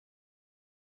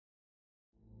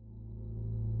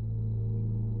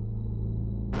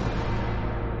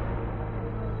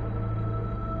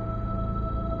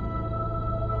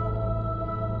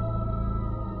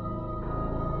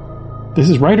This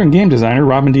is writer and game designer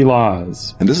Robin D.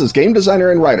 Laws. And this is game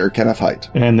designer and writer Kenneth Hite.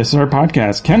 And this is our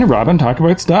podcast, Ken and Robin Talk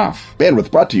About Stuff.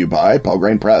 Bandwidth brought to you by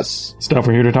Pelgrane Press. Stuff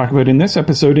we're here to talk about in this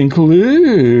episode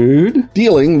include...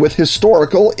 dealing with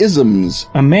historical isms.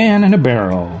 A man in a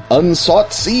barrel.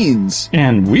 Unsought seeds.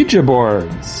 And Ouija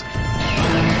boards.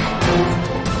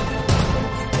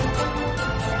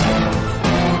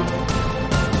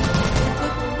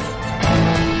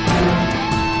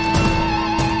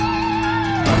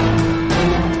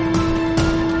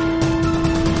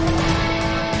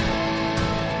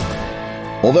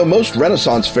 Although most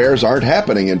Renaissance fairs aren't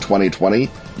happening in 2020,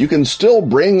 you can still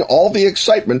bring all the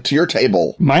excitement to your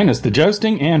table. Minus the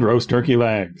jousting and roast turkey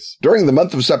legs. During the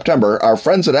month of September, our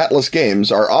friends at Atlas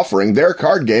Games are offering their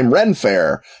card game Ren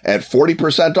Fair at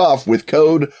 40% off with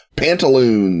code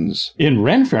PANTALOONS. In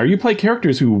Ren Fair, you play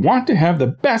characters who want to have the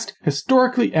best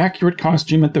historically accurate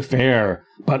costume at the fair,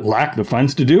 but lack the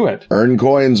funds to do it. Earn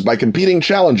coins by competing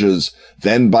challenges,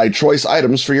 then buy choice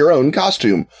items for your own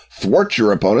costume. Thwart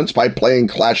your opponents by playing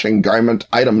clashing garment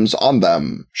items on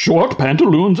them. Short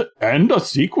pantaloons and a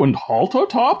sequined halter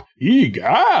top?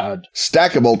 Egad!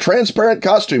 Stackable transparent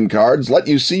costume cards let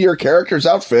you see your character's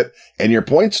outfit and your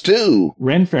points too.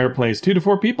 Ren Fair plays 2 to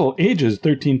 4 people, ages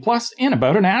 13 plus, in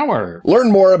about an hour.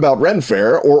 Learn more about Ren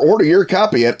Fair or order your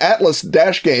copy at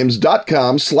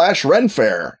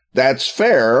atlas-games.com/renfair. That's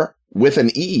fair with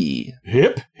an E.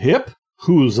 Hip, hip,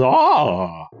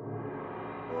 huzzah!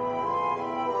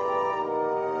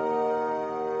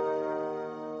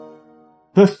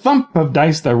 The thump of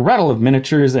dice, the rattle of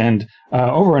miniatures, and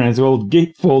over on his old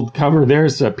gatefold cover,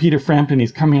 there's Peter Frampton.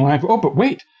 He's coming alive. Oh, but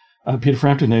wait! Peter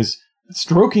Frampton is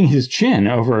stroking his chin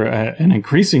over an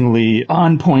increasingly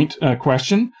on-point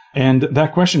question. And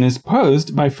that question is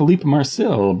posed by Philippe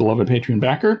Marcel, a beloved Patreon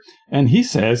backer. And he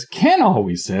says, Ken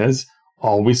always says,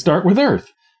 always start with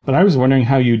Earth. But I was wondering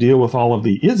how you deal with all of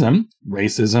the ism,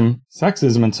 racism,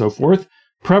 sexism, and so forth,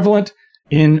 prevalent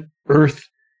in Earth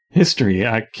history.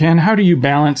 Ken, how do you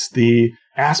balance the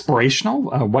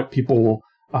aspirational, what people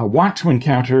want to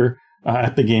encounter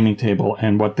at the gaming table,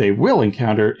 and what they will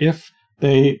encounter if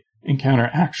they encounter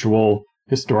actual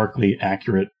historically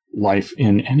accurate life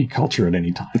in any culture at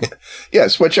any time?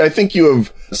 Yes, which I think you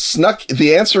have snuck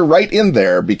the answer right in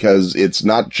there, because it's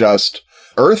not just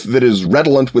Earth that is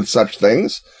redolent with such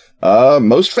things.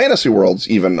 Most fantasy worlds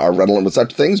even are redolent with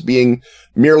such things, being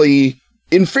merely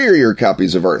inferior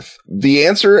copies of Earth. The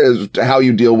answer as to how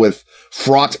you deal with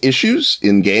fraught issues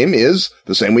in game is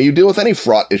the same way you deal with any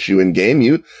fraught issue in game.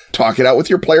 You talk it out with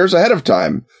your players ahead of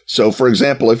time. So, for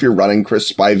example, if you're running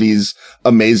Chris Spivey's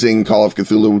amazing Call of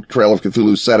Cthulhu, Trail of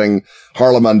Cthulhu setting,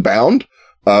 Harlem Unbound,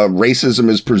 racism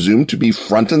is presumed to be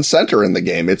front and center in the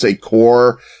game. It's a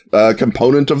core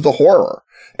component of the horror.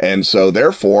 And so,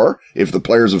 therefore, if the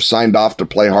players have signed off to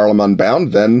play Harlem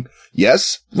Unbound, then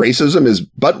yes, racism is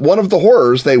but one of the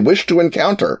horrors they wish to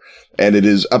encounter. And it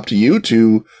is up to you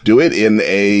to do it in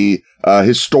a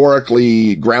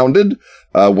historically grounded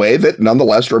way that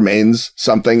nonetheless remains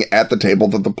something at the table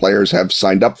that the players have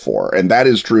signed up for. And that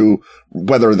is true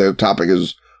whether the topic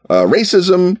is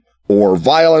racism or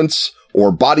violence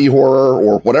or body horror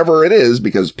or whatever it is,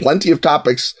 because plenty of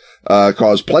topics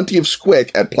cause plenty of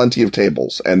squick at plenty of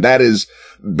tables. And that is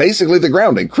basically the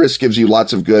grounding. Chris gives you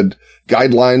lots of good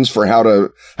guidelines for how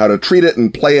to treat it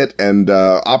and play it and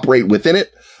operate within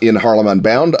it in Harlem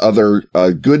Unbound. Other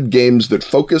good games that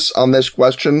focus on this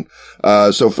question.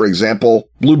 So, for example,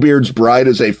 Bluebeard's Bride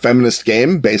is a feminist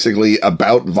game basically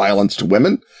about violence to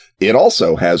women. It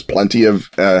also has plenty of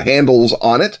handles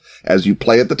on it as you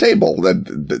play at the table,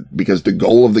 because the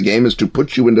goal of the game is to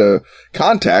put you into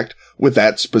contact with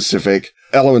that specific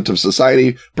element of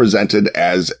society presented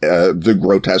as the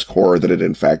grotesque horror that it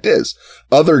in fact is.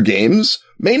 Other games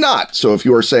may not. So if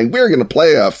you are saying we're going to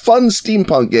play a fun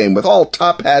steampunk game with all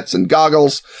top hats and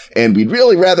goggles, and we'd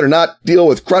really rather not deal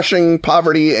with crushing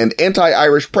poverty and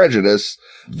anti-Irish prejudice,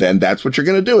 then that's what you're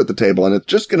going to do at the table. And it's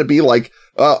just going to be like,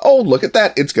 oh, look at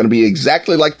that. It's going to be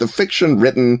exactly like the fiction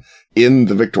written in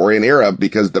the Victorian era,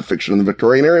 because the fiction in the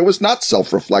Victorian era was not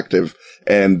self-reflective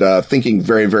and thinking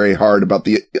very, very hard about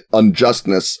the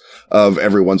unjustness of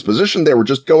everyone's position. They were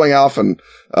just going off and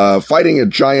fighting a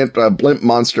giant blimp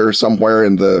monster somewhere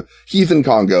in the heathen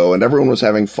Congo, and everyone was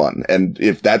having fun. And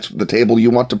if that's the table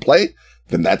you want to play,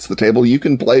 then that's the table you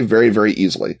can play very, very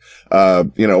easily.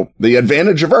 The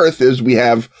advantage of Earth is we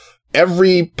have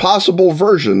every possible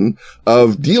version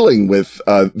of dealing with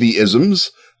the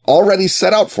isms already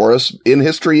set out for us in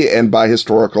history and by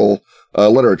historical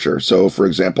literature. So, for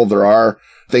example, there are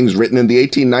things written in the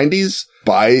 1890s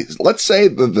by, let's say,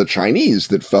 the Chinese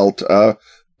that felt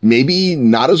maybe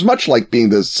not as much like being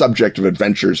the subject of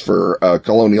adventures for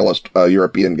colonialist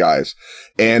European guys.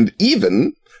 And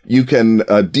even you can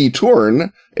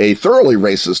deturn a thoroughly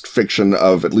racist fiction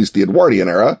of at least the Edwardian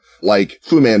era, like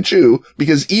Fu Manchu,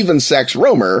 because even Sax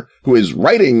Rohmer, who is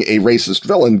writing a racist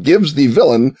villain, gives the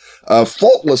villain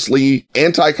faultlessly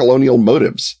anti-colonial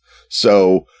motives.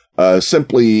 So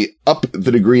simply up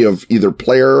the degree of either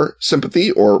player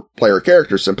sympathy or player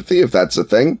character sympathy, if that's a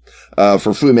thing,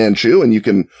 for Fu Manchu, and you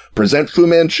can present Fu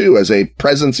Manchu as a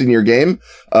presence in your game,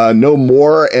 no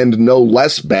more and no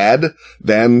less bad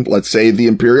than, let's say, the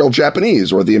Imperial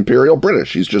Japanese or the Imperial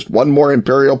British. He's just one more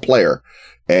Imperial player.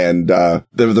 And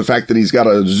the fact that he's got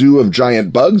a zoo of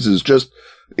giant bugs is just,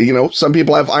 some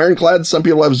people have ironclads, some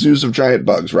people have zoos of giant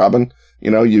bugs, Robin.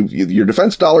 Your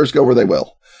defense dollars go where they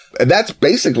will. And that's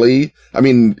basically,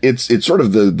 it's sort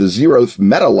of the zeroth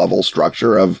meta level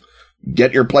structure of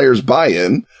get your players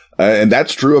buy-in. And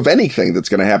that's true of anything that's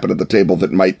going to happen at the table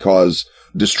that might cause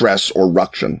distress or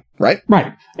ruction, right?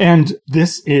 Right. And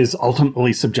this is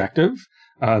ultimately subjective.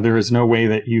 There is no way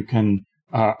that you can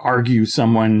argue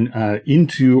someone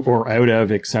into or out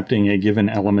of accepting a given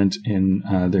element in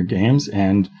their games.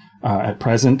 And at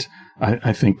present,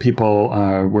 I think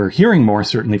we're hearing more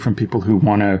certainly from people who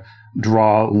want to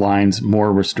draw lines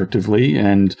more restrictively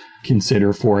and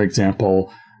consider, for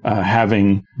example,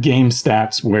 having game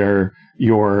stats where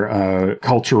your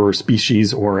culture or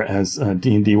species, or as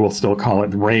D&D will still call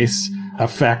it, race,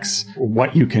 affects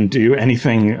what you can do.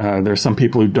 Anything, there's some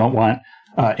people who don't want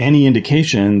any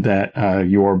indication that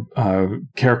your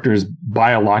character's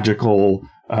biological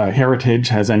heritage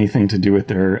has anything to do with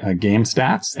their game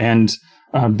stats. And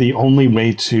the only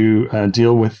way to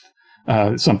deal with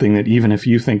something that, even if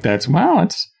you think that's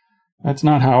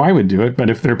not how I would do it, but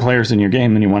if they're players in your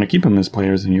game and you want to keep them as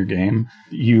players in your game,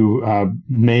 you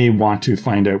may want to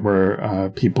find out where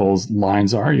people's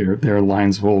lines are. Their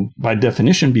lines will, by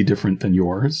definition, be different than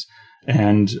yours.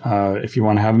 And if you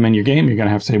want to have them in your game, you're going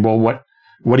to have to say, well,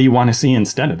 what do you want to see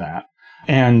instead of that?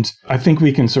 And I think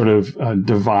we can sort of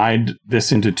divide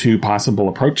this into two possible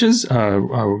approaches,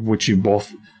 which you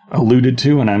both alluded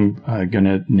to, and I'm going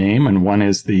to name. And one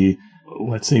is the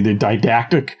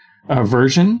didactic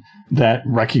version that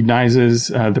recognizes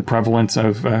the prevalence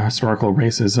of historical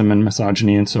racism and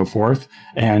misogyny and so forth,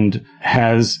 and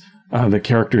has the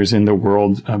characters in the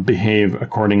world behave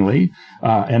accordingly.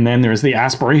 And then there's the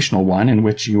aspirational one, in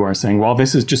which you are saying, well,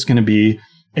 this is just going to be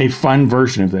a fun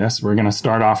version of this. We're going to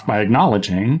start off by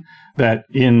acknowledging that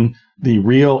in the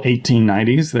real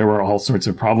 1890s, there were all sorts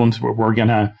of problems, but we're going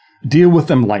to deal with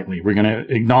them lightly. We're going to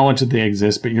acknowledge that they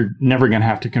exist, but you're never going to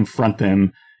have to confront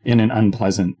them in an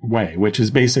unpleasant way, which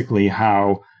is basically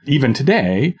how, even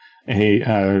today,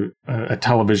 a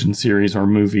television series or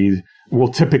movie will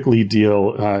typically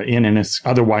deal in an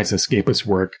otherwise escapist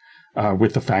work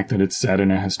with the fact that it's set in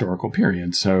a historical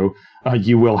period. So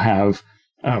you will have,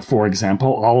 for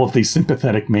example, all of these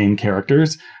sympathetic main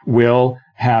characters will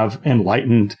have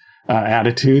enlightened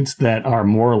attitudes that are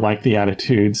more like the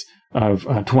attitudes of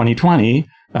 2020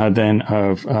 than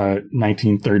of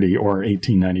 1930 or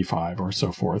 1895 or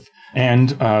so forth.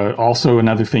 And also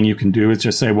another thing you can do is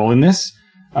just say, well, in this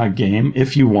game,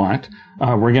 if you want,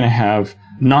 we're going to have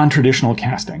non-traditional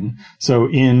casting. So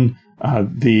in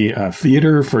the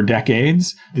theater for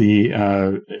decades, the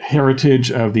heritage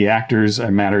of the actors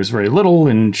matters very little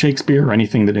in Shakespeare or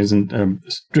anything that isn't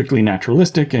strictly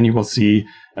naturalistic, and you will see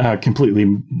completely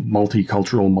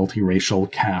multicultural,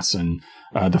 multiracial casts. And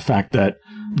the fact that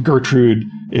Gertrude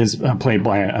is played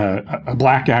by a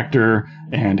black actor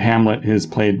and Hamlet is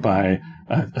played by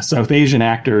a South Asian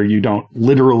actor, you don't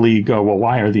literally go, well,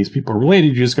 why are these people related?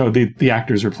 You just go, the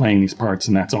actors are playing these parts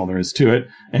and that's all there is to it.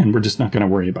 And we're just not going to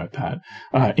worry about that.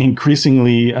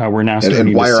 Increasingly, we're now starting to see...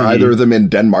 And why are either of them in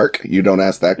Denmark? You don't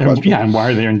ask that question. And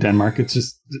why are they in Denmark? It's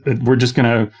just, we're just going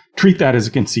to treat that as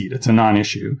a conceit. It's a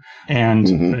non-issue. And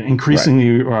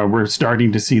increasingly, we're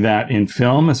starting to see that in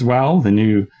film as well. The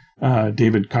new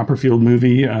David Copperfield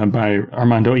movie by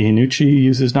Armando Iannucci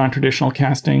uses non-traditional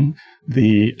casting.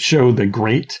 The show The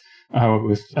Great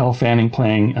with Elle Fanning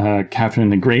playing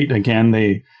Catherine the Great, again,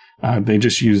 they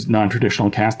just use non-traditional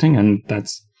casting, and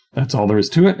that's all there is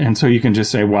to it. And so you can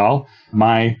just say, well,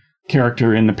 my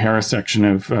character in the Paris section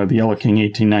of The Yellow King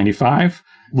 1895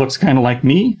 looks kind of like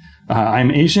me. I'm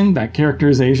Asian, that character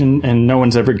is Asian, and no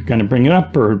one's ever going to bring it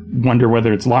up or wonder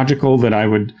whether it's logical that I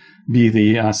would be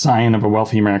the scion of a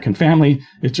wealthy American family.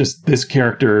 It's just this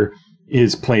character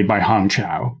is played by Hong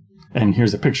Chow. And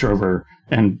here's a picture of her,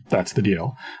 and that's the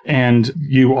deal. And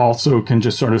you also can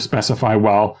just sort of specify,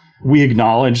 well, we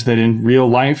acknowledge that in real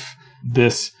life,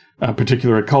 this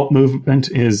particular occult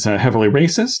movement is heavily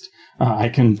racist. I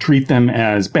can treat them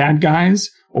as bad guys,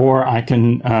 or I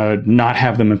can not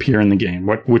have them appear in the game.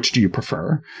 Which do you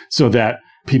prefer? So that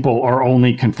people are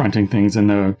only confronting things in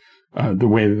the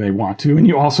way that they want to. And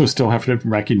you also still have to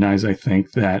recognize, I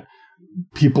think, that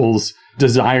people's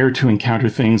desire to encounter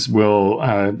things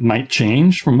might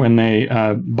change from when they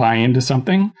buy into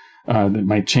something. That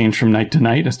might change from night to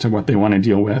night as to what they want to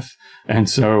deal with. And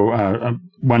so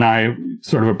when I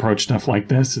sort of approach stuff like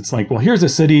this, it's like, well, here's a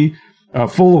city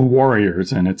full of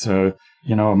warriors, and it's a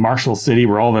martial city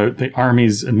where all the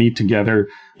armies meet together.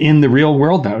 In the real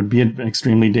world, that would be an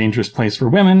extremely dangerous place for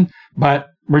women, but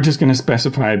we're just going to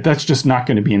specify that's just not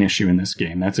going to be an issue in this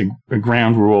game. That's a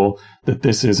ground rule that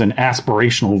this is an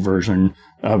aspirational version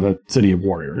of a city of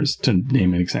warriors, to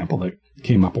name an example that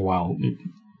came up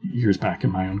years back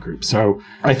in my own group. So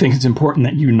I think it's important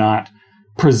that you not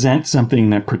present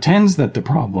something that pretends that the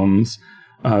problems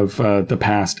of the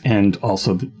past and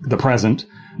also the present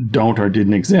don't or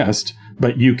didn't exist,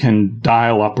 but you can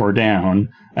dial up or down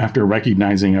after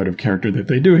recognizing out of character that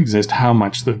they do exist, how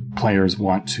much the players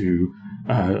want to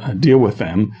deal with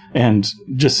them. And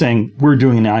just saying we're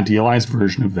doing an idealized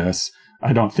version of this,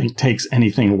 I don't think takes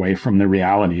anything away from the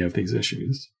reality of these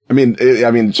issues. I mean,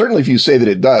 certainly if you say that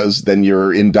it does, then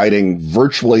you're indicting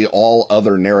virtually all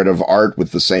other narrative art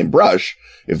with the same brush.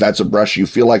 If that's a brush you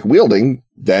feel like wielding,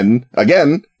 then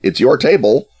again, it's your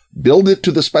table. Build it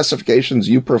to the specifications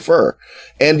you prefer.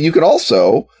 And you can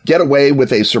also get away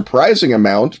with a surprising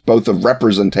amount, both of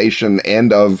representation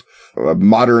and of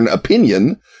modern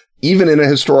opinion, even in a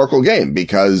historical game,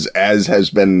 because as has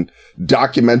been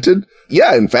documented,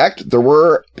 in fact, there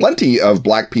were plenty of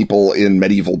black people in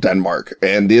medieval Denmark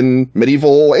and in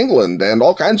medieval England and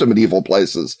all kinds of medieval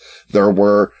places. There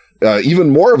were even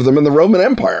more of them in the Roman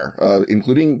Empire,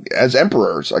 including as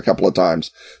emperors a couple of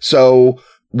times. So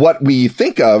what we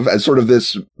think of as sort of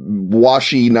this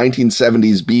washy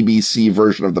 1970s BBC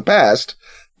version of the past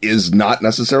is not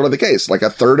necessarily the case. Like a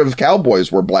third of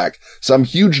cowboys were black. Some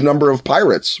huge number of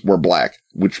pirates were black,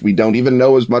 which we don't even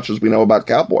know as much as we know about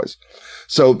cowboys.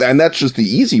 So, and that's just the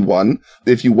easy one.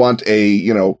 If you want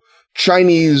a,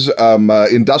 Chinese,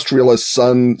 industrialist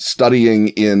son studying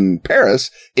in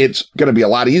Paris, it's going to be a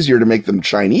lot easier to make them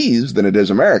Chinese than it is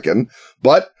American.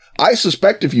 But I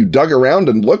suspect if you dug around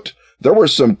and looked, there were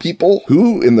some people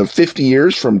who, in the 50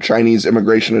 years from Chinese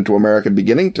immigration into America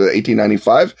beginning to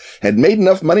 1895, had made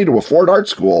enough money to afford art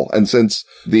school. And since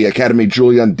the Académie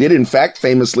Julian did, in fact,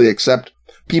 famously accept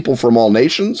people from all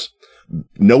nations,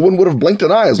 no one would have blinked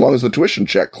an eye as long as the tuition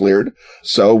check cleared.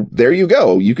 So there you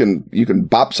go. You can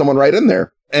bop someone right in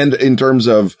there. And in terms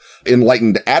of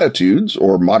enlightened attitudes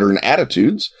or modern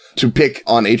attitudes, to pick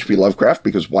on H.P. Lovecraft,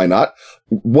 because why not?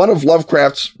 One of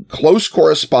Lovecraft's close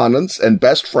correspondents and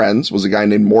best friends was a guy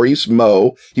named Maurice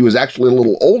Moe. He was actually a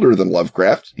little older than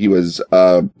Lovecraft. He was,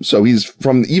 so he's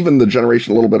from even the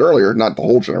generation a little bit earlier, not the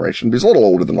whole generation, but he's a little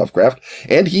older than Lovecraft.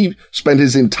 And he spent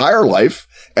his entire life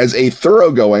as a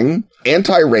thoroughgoing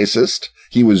anti-racist.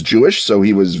 He was Jewish, so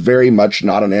he was very much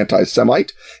not an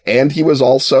anti-Semite. And he was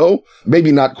also maybe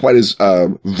not quite as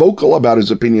vocal about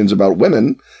his opinions about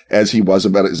women as he was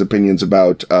about his opinions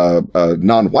about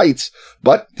non-whites.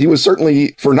 But he was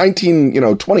certainly, for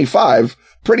 1925,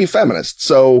 pretty feminist.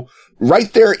 So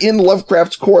right there in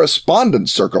Lovecraft's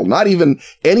correspondence circle, not even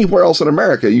anywhere else in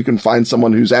America, you can find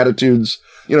someone whose attitudes,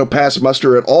 pass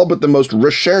muster at all but the most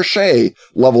recherche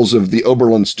levels of the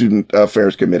Oberlin Student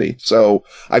Affairs Committee. So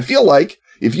I feel like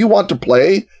if you want to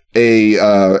play a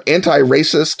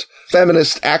anti-racist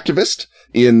feminist activist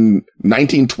in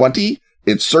 1920,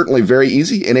 it's certainly very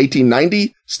easy. In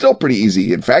 1890, still pretty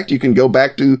easy. In fact, you can go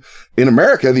back to, in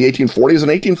America, the 1840s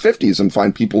and 1850s and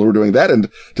find people who are doing that. And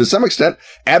to some extent,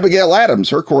 Abigail Adams,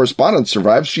 her correspondence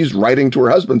survives. She's writing to her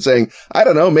husband saying, I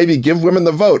don't know, maybe give women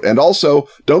the vote. And also,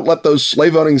 don't let those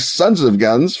slave-owning sons of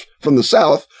guns from the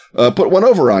South put one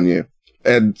over on you.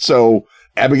 And so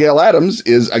Abigail Adams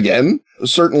is, again,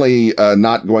 certainly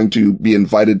not going to be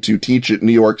invited to teach at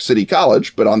New York City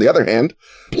College, but on the other hand,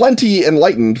 plenty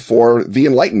enlightened for the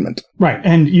Enlightenment. Right,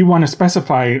 and you want to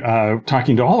specify,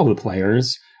 talking to all of the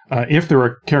players, if there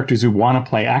are characters who want to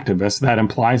play activists, that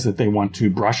implies that they want to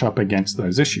brush up against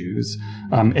those issues.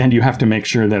 And you have to make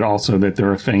sure that also that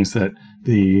there are things that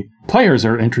the players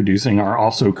are introducing are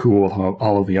also cool with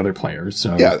all of the other players.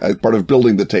 So yeah, as part of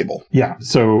building the table. Yeah.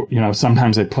 So,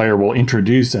 sometimes a player will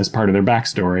introduce as part of their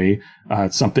backstory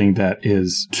something that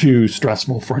is too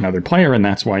stressful for another player. And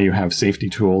that's why you have safety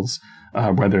tools,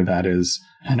 whether that is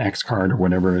an X card or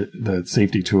whatever the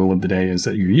safety tool of the day is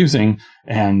that you're using.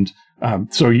 And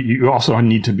so you also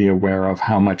need to be aware of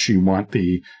how much you want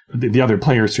the other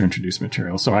players to introduce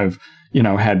material. So I've,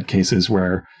 had cases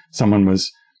where someone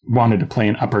was wanted to play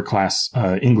an upper-class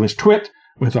English twit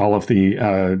with all of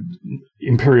the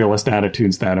imperialist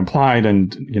attitudes that implied.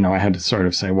 And, I had to sort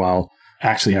of say, well,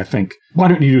 actually, I think, why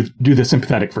don't you do the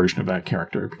sympathetic version of that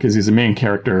character? Because he's a main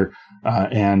character,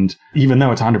 and even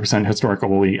though it's 100%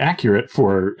 historically accurate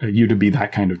for you to be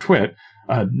that kind of twit,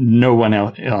 no one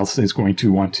else is going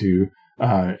to want to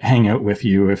hang out with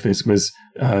you. If this was,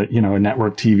 a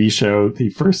network TV show, the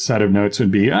first set of notes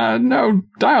would be, no,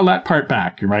 dial that part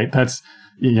back, right? That's,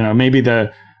 maybe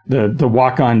the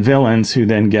walk-on villains who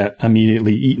then get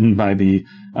immediately eaten by the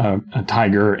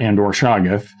tiger and or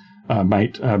Shoggoth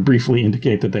might briefly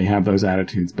indicate that they have those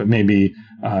attitudes, but maybe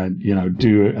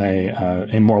do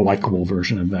a more likable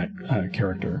version of that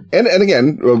character. And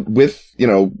again, with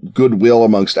goodwill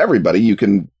amongst everybody, you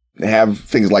can have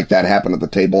things like that happen at the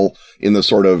table in the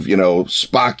sort of,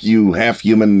 Spock, you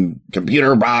half-human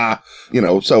computer, blah,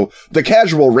 so the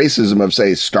casual racism of,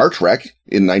 say, Star Trek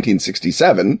in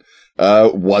 1967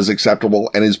 was acceptable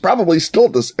and is probably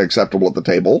still acceptable at the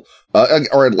table,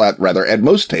 or rather at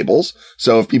most tables.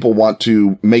 So if people want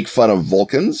to make fun of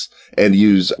Vulcans and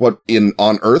use what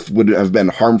on Earth would have been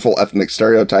harmful ethnic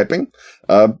stereotyping,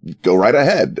 go right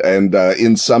ahead. And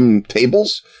in some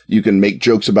tables, you can make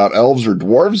jokes about elves or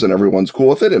dwarves and everyone's cool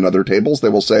with it. In other tables, they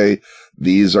will say,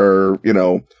 these are,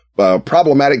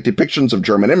 problematic depictions of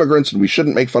German immigrants and we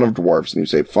shouldn't make fun of dwarves. And you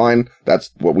say, fine, that's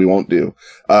what we won't do.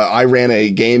 I ran a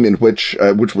game in which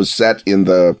was set in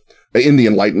the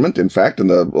Enlightenment, in fact, in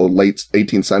the late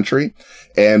 18th century.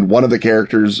 And one of the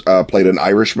characters played an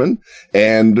Irishman.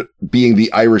 And being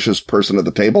the Irishest person at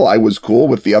the table, I was cool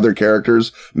with the other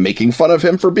characters making fun of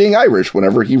him for being Irish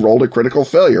whenever he rolled a critical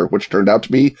failure, which turned out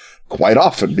to be quite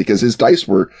often because his dice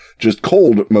were just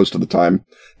cold most of the time.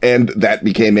 And that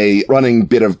became a running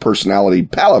bit of personality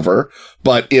palaver.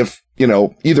 But if,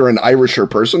 either an Irisher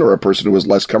person or a person who was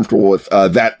less comfortable with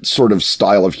that sort of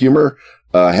style of humor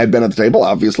had been at the table,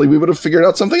 obviously we would have figured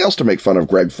out something else to make fun of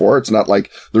Greg for. It's not like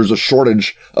there's a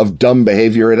shortage of dumb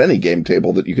behavior at any game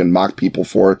table that you can mock people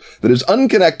for that is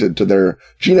unconnected to their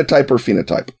genotype or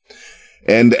phenotype.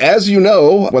 And as you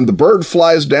know, when the bird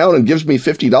flies down and gives me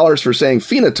 $50 for saying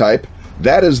phenotype,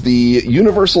 that is the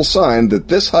universal sign that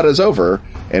this hut is over,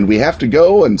 and we have to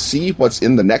go and see what's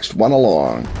in the next one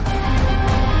along.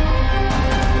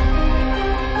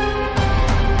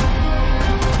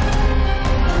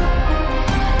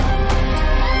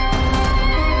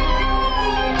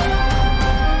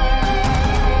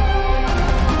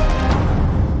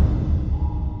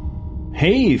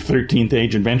 Hey, 13th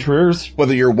Age adventurers.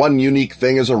 Whether your one unique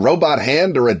thing is a robot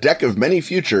hand or a deck of many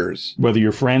futures. Whether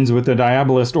you're friends with the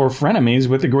Diabolist or frenemies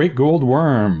with the Great Gold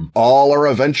Worm. All are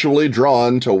eventually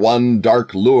drawn to one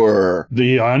dark lure.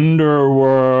 The Underworld.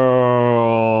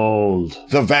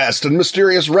 The vast and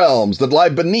mysterious realms that lie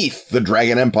beneath the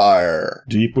Dragon Empire.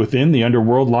 Deep within the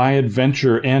Underworld lie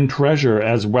adventure and treasure,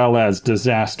 as well as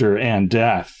disaster and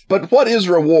death. But what is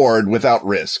reward without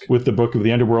risk? With the Book of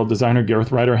the Underworld designer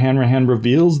Gareth Ryder Hanrahan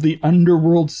reveals the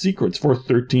Underworld secrets for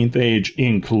 13th Age,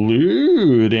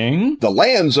 including the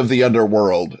lands of the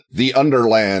Underworld, the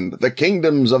Underland, the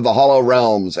kingdoms of the Hollow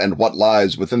Realms, and what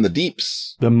lies within the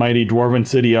deeps. The mighty dwarven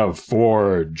city of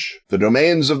Forge. The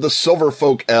domains of the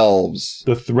Silverfolk Elves.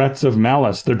 The threats of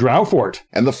Malice, the Drowfort.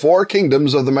 And the four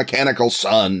kingdoms of the Mechanical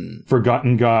Sun.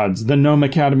 Forgotten Gods, the Gnome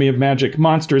Academy of Magic,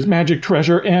 monsters, magic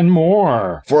treasure, and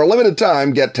more. For a limited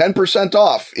time, get 10%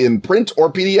 off in print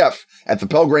or PDF at the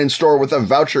Pelgrane store with a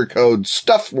voucher code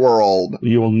StuffWorld.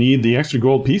 You will need the extra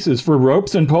gold pieces for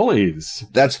ropes and pulleys.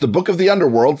 That's the Book of the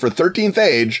Underworld for 13th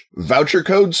Age, voucher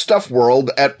code StuffWorld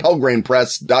at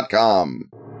PelgranePress.com.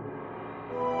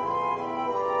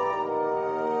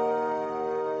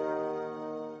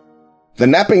 The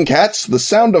Napping Cats, the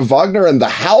Sound of Wagner, and the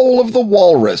Howl of the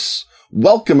Walrus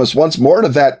welcome us once more to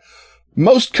that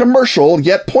most commercial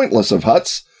yet pointless of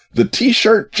huts, the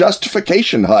T-shirt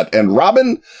justification hut. And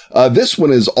Robin, this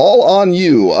one is all on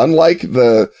you. Unlike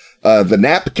the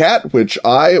Nap Cat, which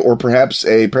I, or perhaps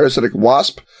a parasitic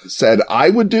wasp, said I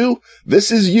would do,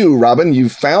 this is you, Robin.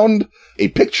 You've found a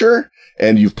picture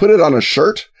and you've put it on a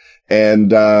shirt.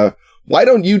 And why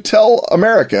don't you tell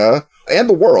America and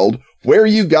the world where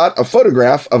you got a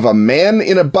photograph of a man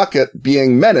in a bucket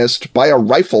being menaced by a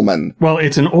rifleman? Well,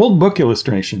 it's an old book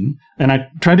illustration, and I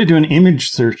tried to do an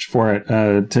image search for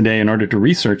it today in order to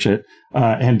research it,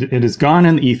 and it is gone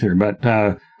in the ether, but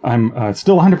I'm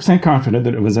still 100% confident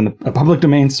that it was in a public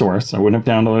domain source. I wouldn't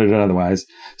have downloaded it otherwise.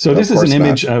 So this is an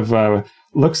image of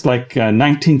looks like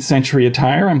 19th century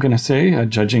attire, I'm going to say,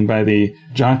 judging by the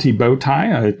jaunty bow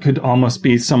tie. It could almost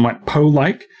be somewhat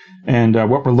Poe-like. And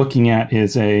what we're looking at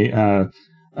is a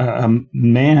a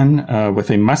man with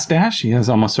a mustache. He has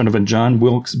almost sort of a John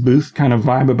Wilkes Booth kind of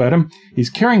vibe about him. He's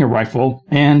carrying a rifle,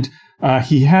 and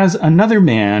he has another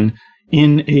man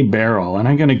in a barrel. And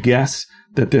I'm going to guess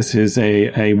that this is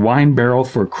a wine barrel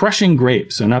for crushing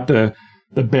grapes. So not the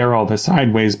barrel, the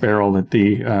sideways barrel that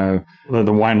the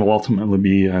wine will ultimately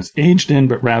be aged in,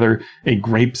 but rather a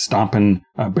grape stomping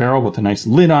barrel with a nice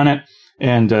lid on it.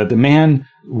 And the man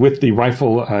with the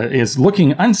rifle is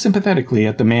looking unsympathetically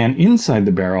at the man inside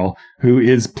the barrel, who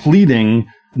is pleading,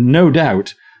 no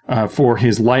doubt, for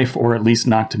his life, or at least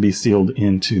not to be sealed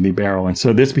into the barrel. And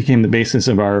so this became the basis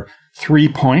of our 3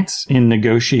 points in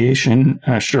negotiation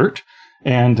shirt.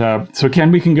 And so,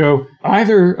 Ken, we can go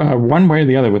either one way or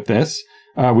the other with this.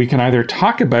 We can either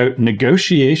talk about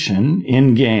negotiation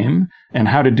in game and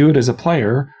how to do it as a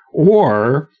player,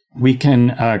 or we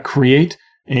can create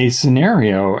a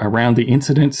scenario around the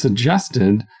incident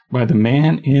suggested by the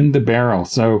man in the barrel.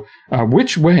 So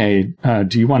which way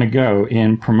do you want to go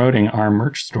in promoting our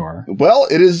merch store? Well,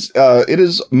 it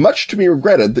is much to be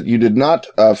regretted that you did not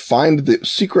find the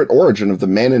secret origin of the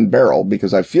man in barrel,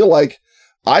 because I feel like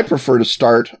I prefer to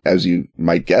start, as you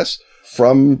might guess,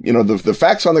 from, the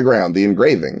facts on the ground, the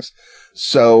engravings.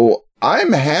 So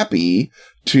I'm happy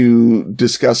to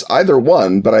discuss either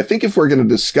one, but I think if we're going to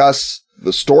discuss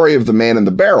the story of the man in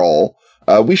the barrel,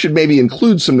 we should maybe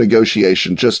include some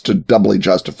negotiation just to doubly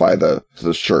justify the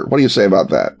shirt. What do you say about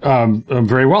that?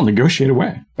 Very well. Negotiate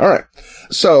away. All right.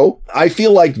 So I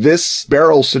feel like this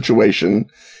barrel situation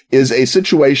is a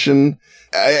situation,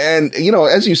 and,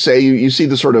 as you say, you see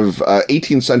the sort of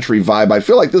 18th century vibe. I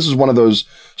feel like this is one of those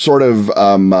sort of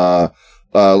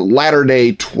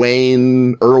latter-day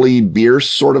Twain, early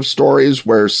Bierce sort of stories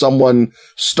where someone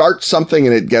starts something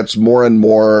and it gets more and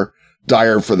more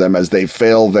dire for them as they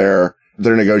fail their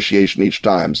negotiation each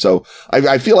time. So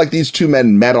I feel like these two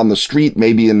men met on the street,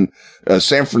 maybe in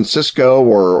San Francisco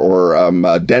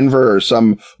or Denver or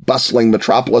some bustling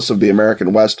metropolis of the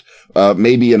American West,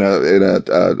 maybe in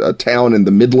a town in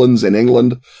the Midlands in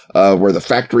England, where the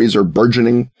factories are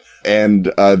burgeoning.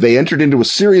 And they entered into a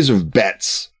series of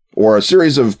bets or a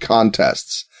series of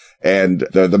contests. And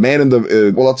the man in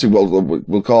the let's see,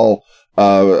 we'll call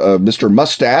Mr.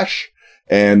 Mustache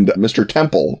and Mr.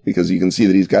 Temple, because you can see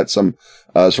that he's got some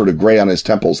sort of gray on his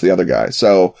temples, the other guy.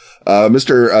 So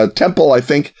Mr. Temple, I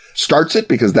think, starts it,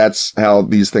 because that's how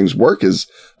these things work, is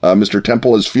Mr.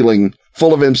 Temple is feeling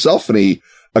full of himself, and he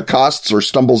accosts or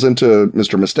stumbles into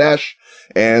Mr. Mustache,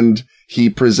 and he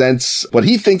presents what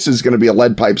he thinks is going to be a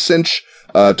lead pipe cinch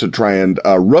to try and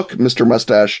rook Mr.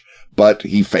 Mustache, but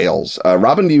he fails.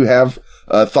 Robin, do you have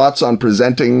thoughts on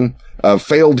presenting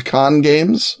failed con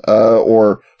games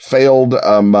or failed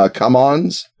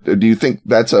come-ons? Do you think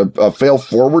that's a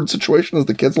fail-forward situation, as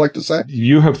the kids like to say?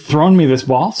 You have thrown me this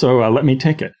ball, so let me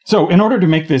take it. So in order to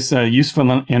make this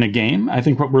useful in a game, I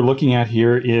think what we're looking at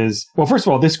here is, well, first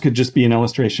of all, this could just be an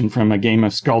illustration from a game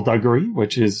of Skullduggery,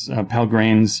 which is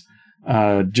Pelgrane's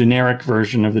generic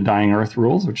version of the Dying Earth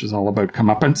rules, which is all about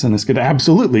comeuppance. And this could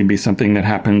absolutely be something that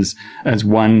happens as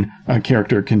one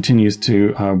character continues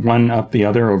to one-up the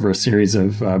other over a series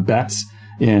of bets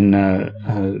in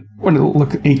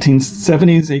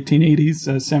 1870s,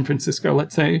 1880s San Francisco,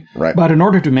 let's say. Right. But in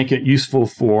order to make it useful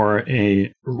for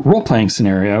a role-playing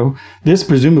scenario, this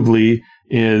presumably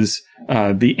is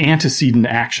the antecedent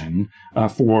action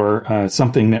for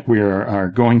something that we are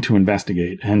going to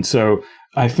investigate. And so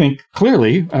I think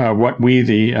clearly what we,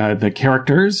 the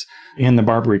characters in the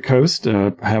Barbary Coast,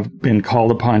 have been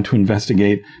called upon to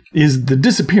investigate is the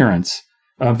disappearance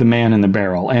of the man in the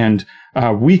barrel. And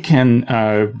we can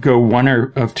go one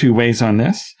of two ways on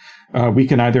this. We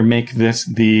can either make this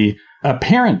the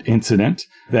apparent incident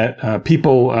that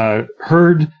people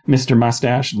heard Mr.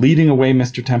 Mustache leading away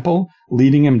Mr. Temple,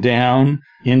 leading him down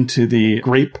into the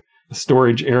grape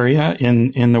storage area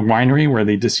in the winery where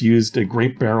the disused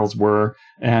grape barrels were.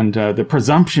 And the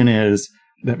presumption is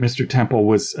that Mr. Temple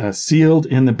was sealed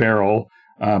in the barrel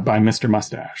by Mr.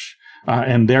 Mustache.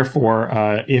 And therefore,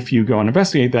 if you go and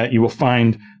investigate that, you will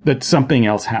find that something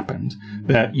else happened.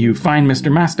 That you find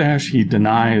Mr. Mustache, he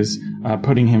denies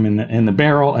putting him in the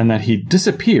barrel, and that he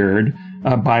disappeared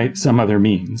by some other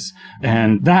means.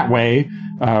 And that way,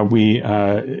 we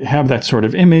have that sort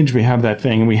of image, we have that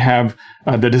thing, we have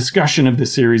the discussion of the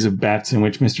series of bets in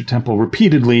which Mr. Temple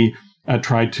repeatedly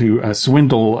tried to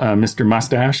swindle Mr.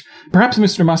 Mustache. Perhaps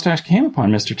Mr. Mustache came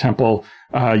upon Mr. Temple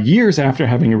years after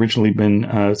having originally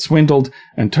been swindled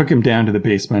and took him down to the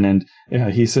basement.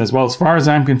 And he says, well, as far as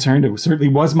I'm concerned, it certainly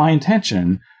was my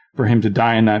intention for him to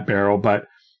die in that barrel. But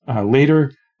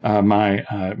later,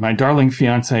 my darling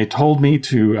fiancée told me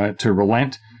to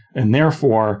relent. And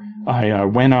therefore, I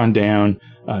went on down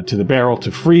to the barrel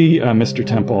to free Mr.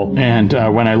 Temple. And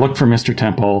when I looked for Mr.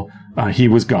 Temple, he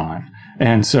was gone.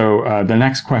 And so the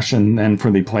next question then for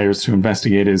the players to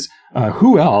investigate is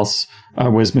who else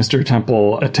was Mr.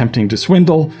 Temple attempting to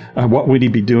swindle? What would he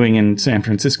be doing in San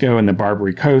Francisco and the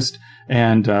Barbary Coast?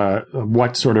 And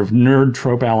what sort of nerd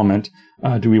trope element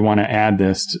do we want to add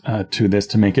to this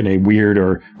to make it a weird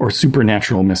or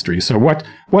supernatural mystery? So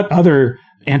what other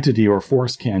entity or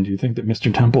force do you think that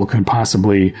Mr. Temple could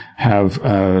possibly have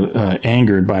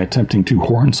angered by attempting to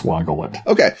hornswoggle it?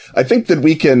 Okay, I think that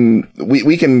we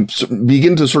can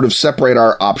begin to sort of separate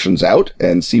our options out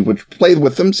and play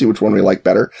with them, see which one we like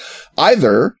better.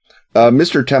 Either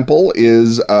Mr. Temple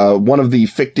is one of the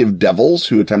fictive devils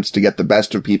who attempts to get the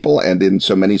best of people, and in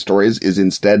so many stories is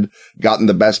instead gotten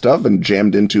the best of and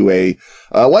jammed into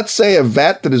let's say a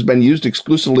vat that has been used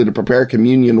exclusively to prepare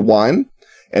communion wine.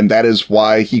 And that is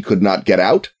why he could not get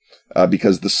out,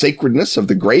 because the sacredness of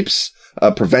the grapes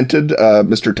prevented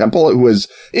Mr. Temple, who was,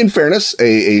 in fairness,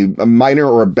 a minor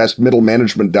or a best middle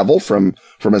management devil from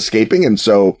escaping. And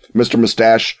so Mr.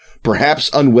 Mustache, perhaps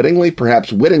unwittingly,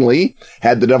 perhaps wittingly,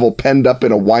 had the devil penned up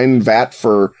in a wine vat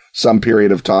for some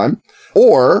period of time.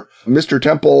 Or Mr.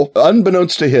 Temple,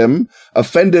 unbeknownst to him,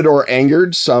 offended or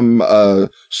angered some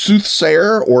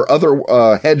soothsayer or other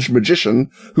hedge magician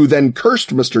who then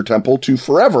cursed Mr. Temple to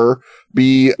forever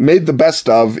be made the best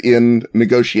of in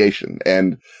negotiation.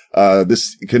 And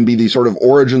this can be the sort of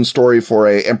origin story for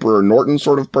a Emperor Norton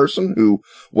sort of person who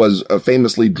was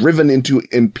famously driven into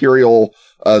imperial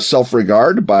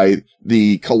self-regard by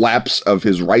the collapse of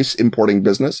his rice importing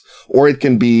business, or it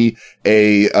can be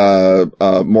a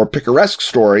more picaresque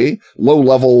story,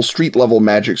 low-level, street-level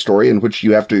magic story in which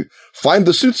you have to find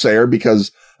the soothsayer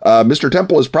because Mr.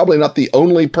 Temple is probably not the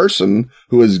only person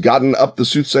who has gotten up the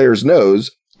soothsayer's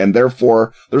nose, and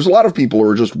therefore there's a lot of people who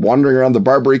are just wandering around the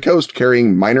Barbary Coast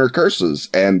carrying minor curses,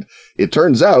 and it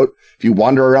turns out if you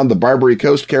wander around the Barbary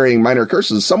Coast carrying minor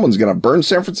curses, someone's going to burn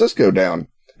San Francisco down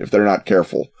if they're not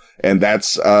careful. And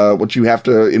that's what you have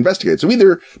to investigate. So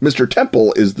either Mr.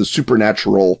 Temple is the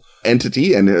supernatural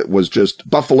entity and it was just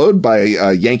buffaloed by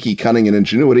Yankee cunning and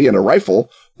ingenuity and a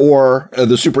rifle, or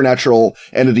the supernatural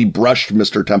entity brushed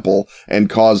Mr. Temple and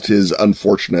caused his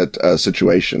unfortunate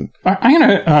situation. I'm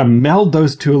going to meld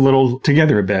those two a little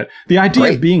together a bit. The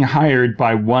idea of being hired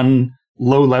by one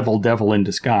low-level devil in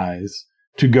disguise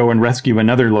to go and rescue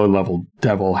another low-level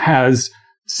devil has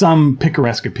some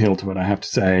picaresque appeal to it, I have to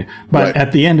say. But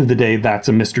at the end of the day, that's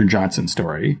a Mr. Johnson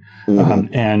story.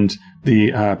 Mm-hmm. And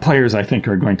the players, I think,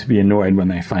 are going to be annoyed when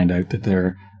they find out that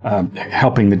they're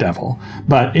helping the devil.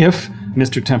 But if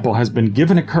Mr. Temple has been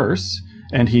given a curse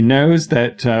and he knows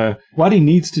that what he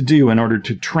needs to do in order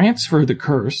to transfer the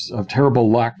curse of terrible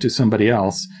luck to somebody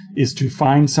else is to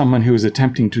find someone who is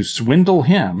attempting to swindle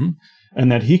him,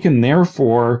 and that he can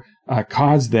therefore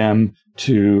cause them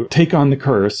to take on the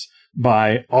curse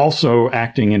by also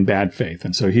acting in bad faith.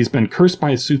 And so he's been cursed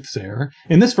by a soothsayer.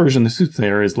 In this version, the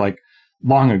soothsayer is like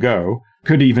long ago.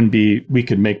 Could even be, we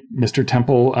could make Mr.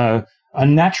 Temple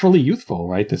unnaturally youthful,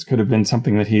 right? This could have been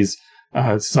something that he's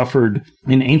suffered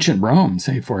in ancient Rome,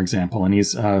 say, for example, and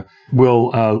he's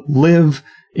will live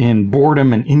in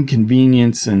boredom and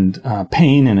inconvenience and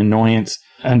pain and annoyance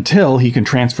until he can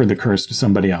transfer the curse to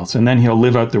somebody else. And then he'll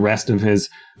live out the rest of his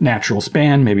natural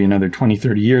span, maybe another 20,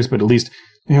 30 years, but at least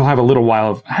he'll have a little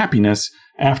while of happiness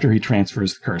after he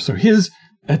transfers the curse. So his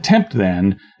attempt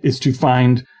then is to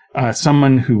find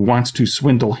someone who wants to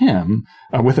swindle him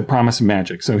with a promise of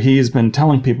magic. So he's been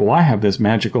telling people, I have this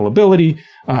magical ability,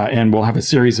 and we'll have a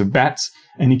series of bets.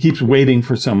 And he keeps waiting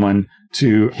for someone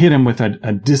to hit him with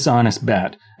a dishonest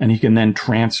bet, and he can then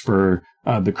transfer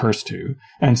the curse to.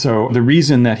 And so the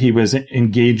reason that he was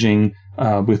engaging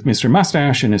with Mr.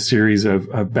 Mustache in a series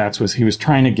of bets was he was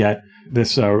trying to get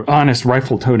this honest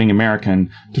rifle-toting American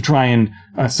to try and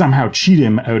somehow cheat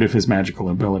him out of his magical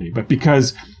ability. But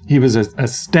because he was a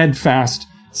steadfast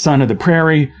son of the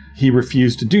prairie, he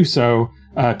refused to do so,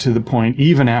 to the point,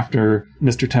 even after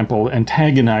Mr. Temple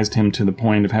antagonized him to the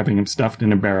point of having him stuffed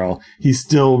in a barrel, he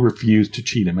still refused to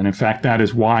cheat him. And in fact, that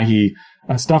is why he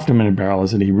stuffed him in a barrel,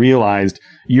 is that he realized,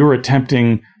 you're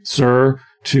attempting, sir,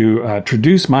 to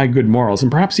traduce my good morals,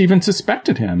 and perhaps even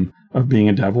suspected him of being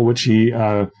a devil, which he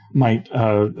might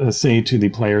say to the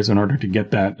players in order to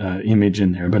get that image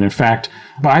in there. But in fact,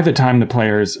 by the time the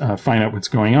players find out what's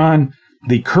going on,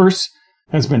 the curse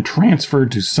has been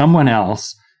transferred to someone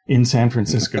else in San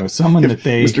Francisco, someone that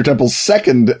they... Mr. Temple's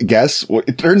second guess,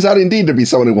 it turns out indeed to be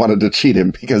someone who wanted to cheat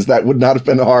him, because that would not have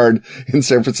been hard in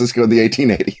San Francisco in the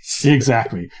 1880s.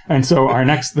 Exactly. And so our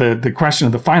next, the question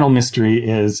of the final mystery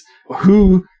is,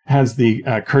 who has the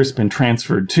curse been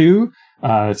transferred to?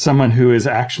 someone who is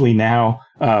actually now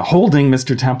holding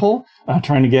Mr. Temple,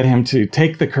 trying to get him to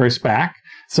take the curse back.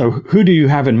 So who do you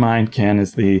have in mind, Ken,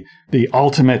 as the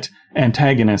ultimate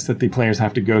antagonist that the players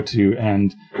have to go to?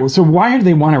 And so why do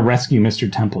they want to rescue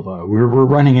Mr. Temple, though? We're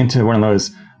running into one of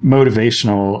those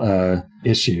motivational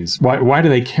issues. Why do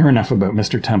they care enough about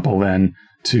Mr. Temple then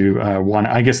to want?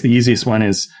 I guess the easiest one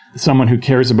is someone who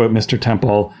cares about Mr.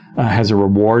 Temple has a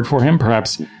reward for him,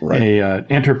 perhaps a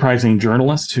enterprising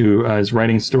journalist who is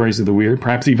writing stories of the weird,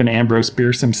 perhaps even Ambrose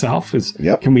Bierce himself.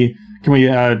 Can we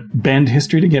bend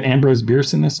history to get Ambrose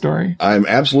Bierce in this story? I'm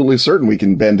absolutely certain we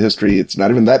can bend history. It's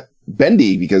not even that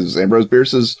bendy because Ambrose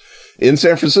Bierce is in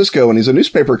San Francisco and he's a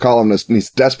newspaper columnist and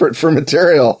he's desperate for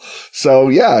material. So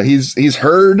yeah, he's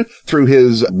heard through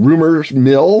his rumor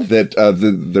mill that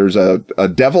there's a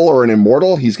devil or an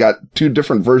immortal. He's got two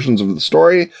different versions of the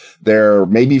story. They're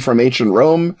maybe from ancient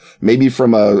Rome, maybe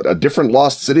from a different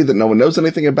lost city that no one knows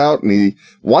anything about. And he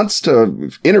wants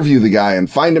to interview the guy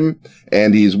and find him.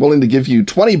 And he's willing to give you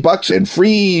 $20 and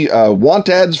free want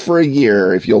ads for a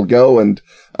year if you'll go and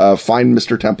find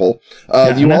Mr. Temple.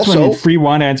 You that's also when free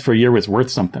want ads for a year was worth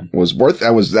something.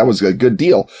 That was a good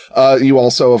deal. You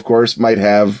also, of course, might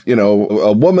have,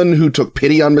 a woman who took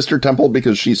pity on Mr. Temple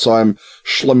because she saw him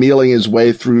schlemiling his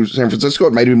way through San Francisco.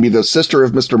 It might even be the sister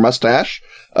of Mr. Mustache,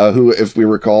 who, if we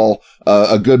recall,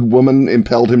 a good woman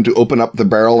impelled him to open up the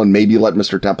barrel and maybe let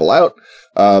Mr. Temple out.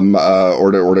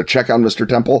 Or to check on Mr.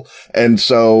 Temple. And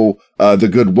so, the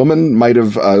good woman might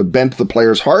have, bent the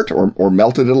player's heart or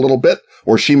melted it a little bit,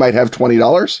 or she might have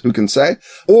 $20, who can say?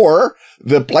 Or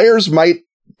the players might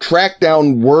track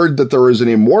down word that there is an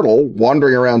immortal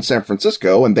wandering around San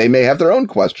Francisco, and they may have their own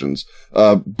questions,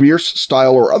 Bierce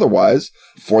style or otherwise,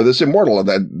 for this immortal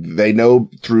that they know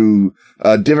through,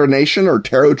 divination or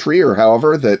tarot tree or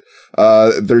however that,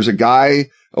 there's a guy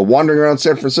wandering around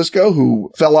San Francisco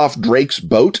who fell off Drake's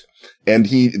boat, and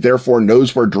he therefore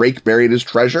knows where Drake buried his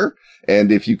treasure.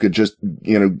 And if you could just,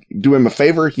 do him a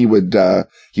favor, he would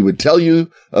tell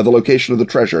you the location of the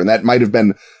treasure. And that might have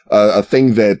been a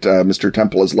thing that Mr.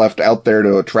 Temple has left out there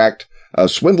to attract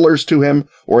swindlers to him,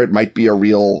 or it might be a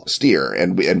real steer,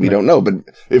 and we don't know. But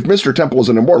if Mr. Temple is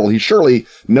an immortal, he surely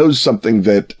knows something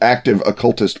that active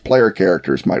occultist player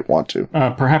characters might want to.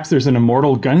 Perhaps there's an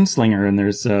immortal gunslinger, and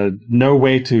there's no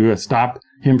way to stop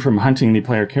him from hunting the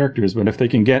player characters. But if they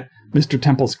can get Mr.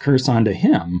 Temple's curse onto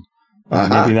him,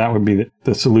 maybe that would be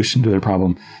the solution to their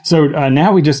problem. So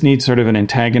now we just need sort of an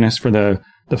antagonist for the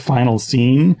final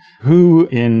scene. Who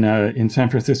in San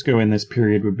Francisco in this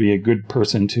period would be a good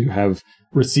person to have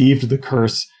received the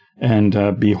curse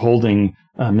and be holding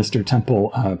Mr.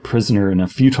 Temple prisoner in a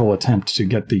futile attempt to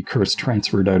get the curse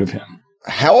transferred out of him?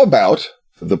 How about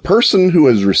the person who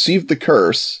has received the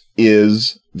curse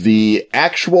is the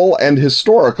actual and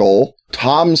historical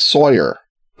Tom Sawyer,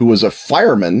 who was a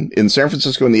fireman in San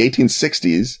Francisco in the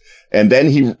 1860s, and then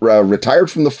he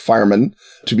retired from the fireman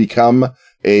to become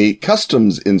a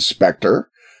customs inspector,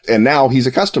 and now he's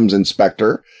a customs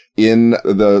inspector in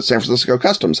the San Francisco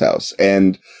Customs House.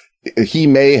 And he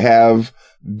may have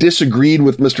disagreed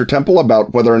with Mr. Temple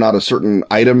about whether or not a certain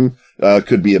item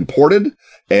could be imported,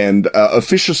 and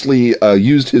officiously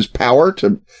used his power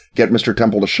to get Mr.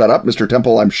 Temple to shut up. Mr.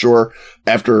 Temple, I'm sure,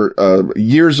 after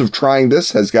years of trying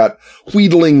this, has got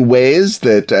wheedling ways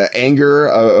that anger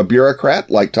a bureaucrat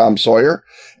like Tom Sawyer.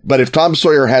 But if Tom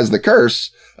Sawyer has the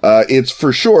curse, it's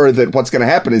for sure that what's going to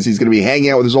happen is he's going to be hanging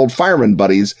out with his old fireman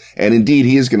buddies, and indeed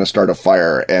he is going to start a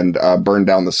fire and burn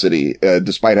down the city,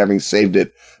 despite having saved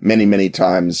it many, many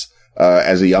times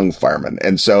as a young fireman.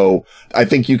 And so I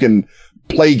think you can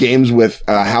play games with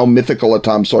how mythical a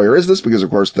Tom Sawyer is this, because of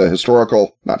course the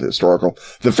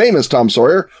famous Tom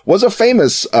Sawyer was a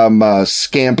famous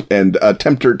scamp and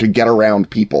attempter to get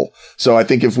around people. So I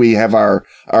think if we have our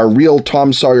real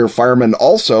Tom Sawyer fireman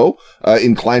also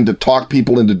inclined to talk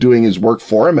people into doing his work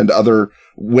for him and other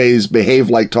ways behave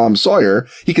like Tom Sawyer,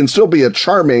 he can still be a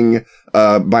charming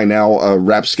by now a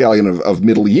rapscallion of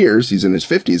middle years. He's in his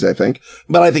 50s, I think.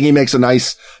 But I think he makes a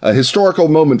nice historical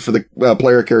moment for the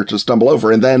player character to stumble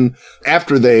over. And then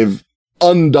after they've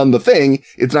undone the thing,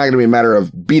 it's not going to be a matter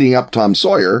of beating up Tom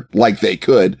Sawyer like they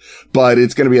could, but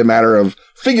it's going to be a matter of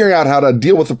figuring out how to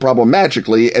deal with the problem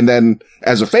magically. And then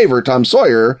as a favor, Tom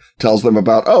Sawyer tells them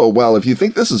about, oh, well, if you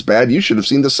think this is bad, you should have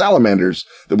seen the salamanders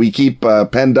that we keep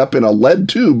penned up in a lead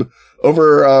tube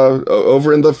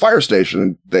over in the fire station.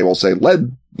 And they will say,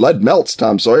 lead melts,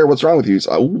 Tom Sawyer. What's wrong with you? He's,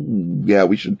 oh, yeah,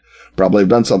 we should probably have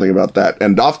done something about that.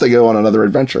 And off they go on another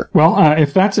adventure. Well,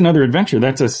 if that's another adventure,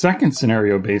 that's a second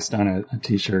scenario based on a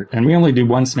t-shirt. And we only do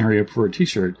one scenario for a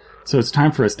t-shirt. So it's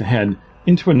time for us to head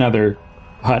into another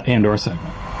Hut and/or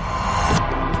segment.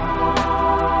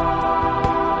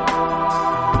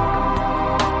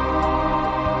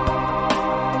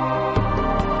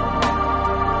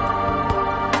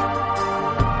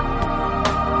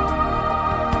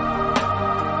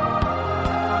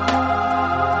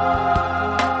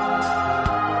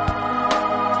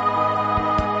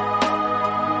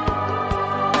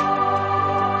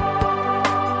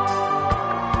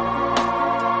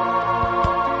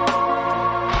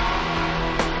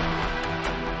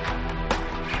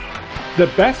 The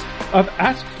Best of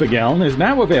Astfageln is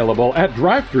now available at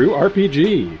Drive-Thru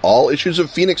RPG. All issues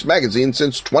of Phoenix Magazine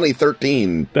since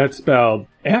 2013. That's spelled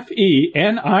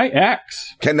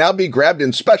F-E-N-I-X. Can now be grabbed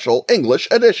in special English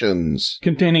editions.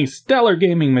 Containing stellar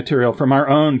gaming material from our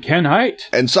own Ken Hite.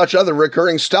 And such other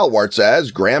recurring stalwarts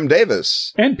as Graham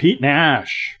Davis. And Pete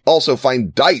Nash. Also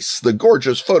find Dice, the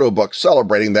gorgeous photo book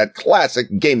celebrating that classic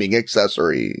gaming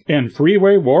accessory. And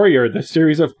Freeway Warrior, the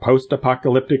series of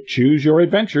post-apocalyptic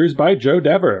choose-your-adventures by Joe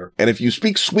Dever. And if you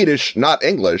speak Swedish, not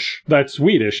English... That's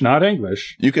Swedish, not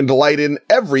English. You can delight in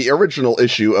every original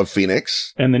issue of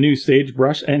Phoenix. And the new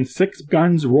Sagebrush and Six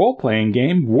Guns role-playing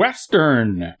game,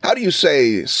 Western. How do you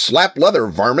say slap leather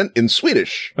varmint in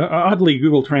Swedish? Oddly,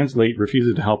 Google Translate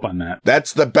refuses to help on that.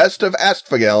 That's the Best of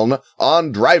Astfageln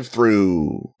on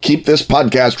Drive-Thru. Keep this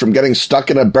podcast from getting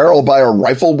stuck in a barrel by a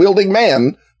rifle-wielding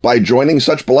man by joining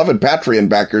such beloved Patreon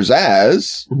backers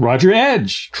as... Roger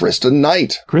Edge. Tristan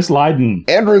Knight. Chris Lydon.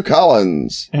 Andrew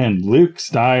Collins. And Luke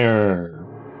Steyer.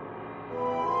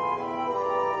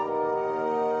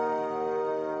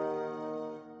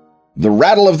 The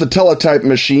rattle of the teletype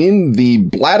machine, the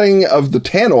blatting of the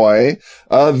tannoy,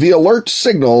 the alert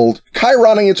signal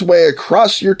chironing its way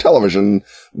across your television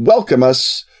welcome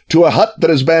us to a hut that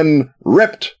has been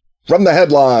ripped from the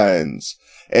headlines.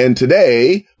 And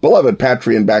today, beloved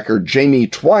Patreon backer Jamie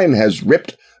Twine has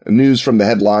ripped news from the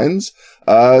headlines,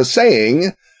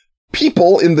 saying,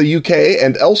 people in the UK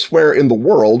and elsewhere in the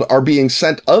world are being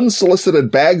sent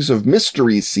unsolicited bags of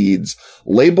mystery seeds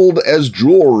labeled as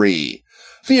jewelry.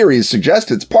 Theories suggest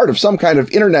it's part of some kind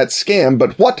of internet scam,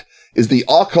 but what is the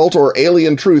occult or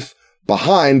alien truth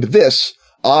behind this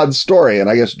odd story? And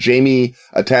I guess Jamie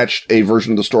attached a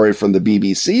version of the story from the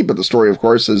BBC, but the story, of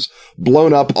course, is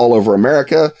blown up all over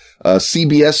America.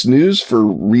 CBS News, for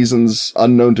reasons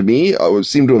unknown to me,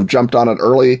 seemed to have jumped on it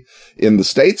early in the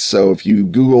States. So if you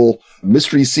Google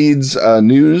Mystery Seeds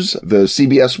news, the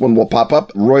CBS one will pop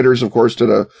up. Reuters, of course,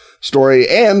 did a story,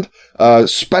 and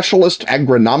specialist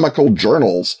agronomical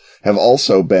journals have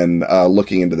also been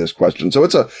looking into this question. So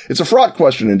it's a fraught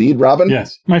question indeed, Robin.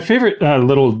 Yes. My favorite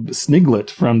little sniglet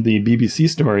from the BBC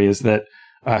story is that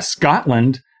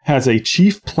Scotland has a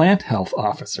chief plant health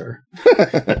officer.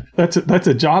 That's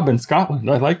a job in Scotland.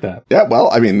 I like that. Yeah, well,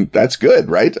 I mean, that's good,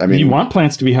 right? I mean, you want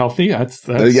plants to be healthy. That's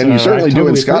you certainly do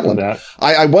in Scotland.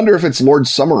 I wonder if it's Lord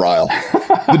Summerisle.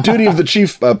 The duty of the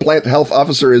chief plant health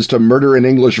officer is to murder an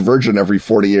English virgin every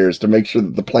 40 years to make sure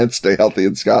that the plants stay healthy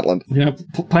in Scotland. Yeah,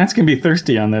 plants can be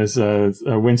thirsty on those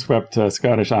windswept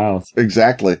Scottish Isles.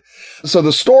 Exactly. So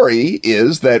the story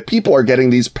is that people are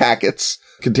getting these packets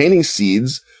containing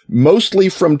seeds, mostly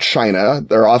from China.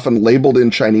 They're often labeled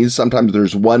in Chinese. Sometimes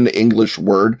there's one English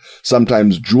word.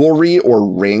 Sometimes jewelry or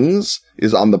rings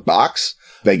is on the box.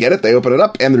 They get it, they open it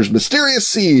up, and there's mysterious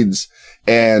seeds.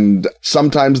 And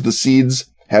sometimes the seeds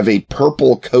have a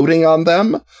purple coating on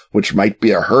them, which might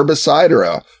be a herbicide or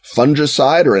a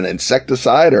fungicide or an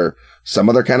insecticide or some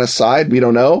other kind of side. We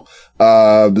don't know.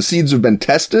 The seeds have been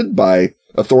tested by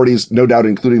authorities, no doubt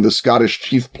including the Scottish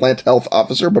Chief Plant Health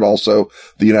Officer, but also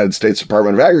the United States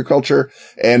Department of Agriculture.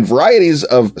 And varieties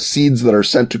of seeds that are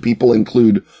sent to people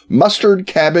include mustard,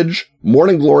 cabbage,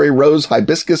 morning glory, rose,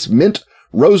 hibiscus, mint,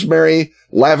 rosemary,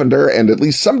 lavender, and at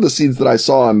least some of the seeds that I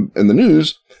saw in the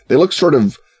news, they look sort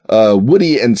of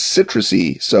woody and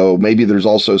citrusy. So maybe there's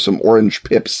also some orange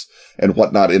pips and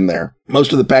whatnot in there.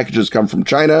 Most of the packages come from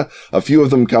China. A few of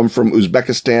them come from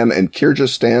Uzbekistan and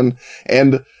Kyrgyzstan.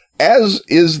 And as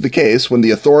is the case, when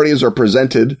the authorities are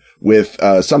presented with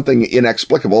something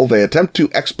inexplicable, they attempt to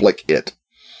explic it.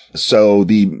 So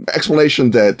the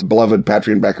explanation that beloved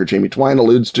Patreon backer Jamie Twine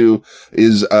alludes to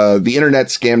is the internet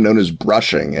scam known as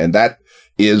brushing. And that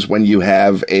is when you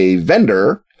have a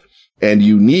vendor and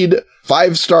you need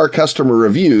 5-star customer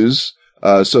reviews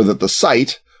so that the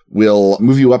site will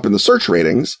move you up in the search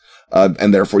ratings,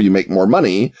 and therefore you make more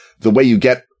money. The way you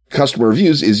get customer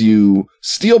reviews is you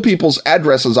steal people's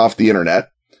addresses off the internet.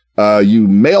 You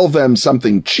mail them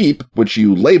something cheap, which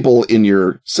you label in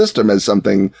your system as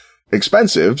something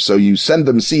expensive. So you send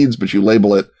them seeds, but you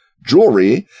label it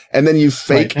jewelry, and then you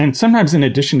fake. Right. And sometimes in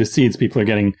addition to seeds, people are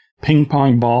getting ping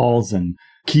pong balls and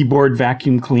keyboard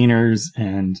vacuum cleaners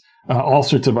and all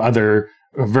sorts of other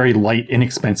very light,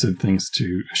 inexpensive things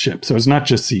to ship. So it's not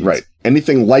just seeds. Right.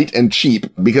 Anything light and cheap,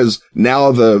 because now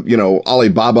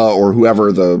Alibaba or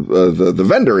whoever the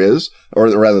vendor is, or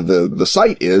rather the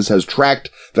site is, has tracked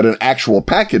that an actual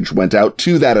package went out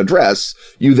to that address.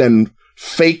 You then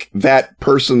fake that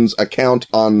person's account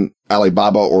on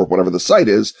Alibaba or whatever the site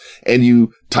is, and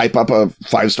you type up a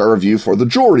 5-star review for the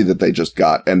jewelry that they just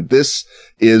got. And this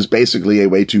is basically a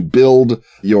way to build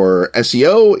your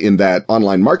SEO in that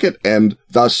online market and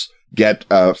thus get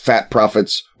fat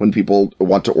profits when people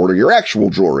want to order your actual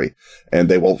jewelry, and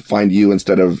they will find you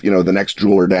instead of, the next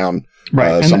jeweler down.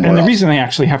 Right. And the reason they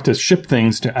actually have to ship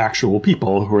things to actual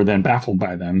people who are then baffled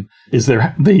by them is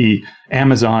the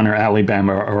Amazon or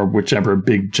Alibaba or whichever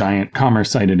big giant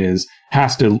commerce site it is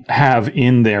has to have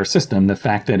in their system the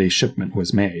fact that a shipment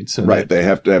was made. So right. They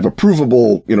have to have a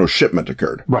provable, shipment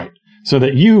occurred. Right. So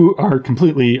that you are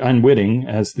completely unwitting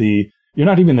you're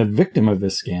not even the victim of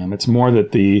this scam. It's more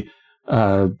that the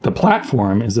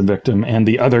platform is a victim, and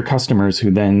the other customers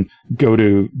who then go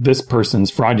to this person's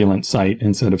fraudulent site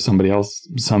instead of somebody else,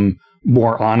 some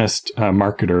more honest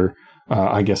marketer,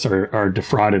 I guess, are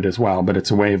defrauded as well. But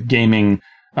it's a way of gaming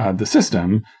the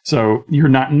system. So you're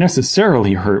not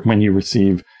necessarily hurt when you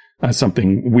receive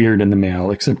something weird in the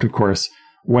mail, except, of course,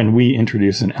 when we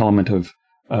introduce an element of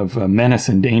menace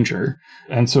and danger.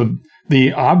 And so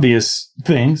the obvious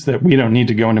things that we don't need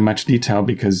to go into much detail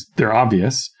because they're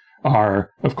obvious are,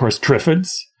 of course,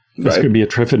 triffids. This could be a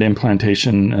triffid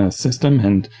implantation system,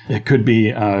 and it could be,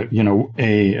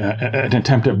 an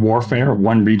attempt at warfare of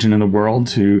one region in the world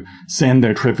to send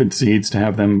their triffid seeds to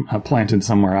have them planted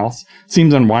somewhere else.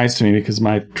 Seems unwise to me because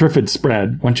my triffid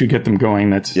spread, once you get them going,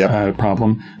 that's a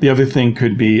problem. The other thing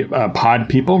could be pod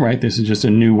people, right? This is just a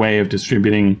new way of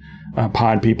distributing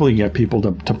pod people. You get people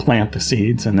to plant the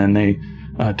seeds, and then they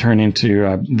turn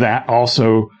into that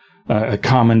also a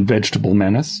common vegetable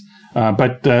menace.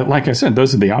 But like I said,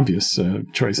 those are the obvious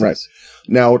choices. Right.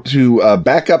 Now, to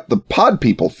back up the pod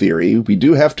people theory, we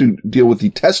do have to deal with the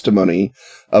testimony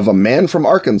of a man from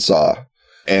Arkansas.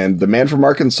 And the man from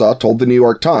Arkansas told the New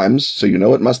York Times, so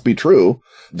it must be true,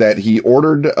 that he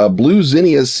ordered blue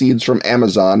zinnia seeds from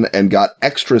Amazon and got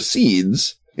extra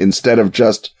seeds instead of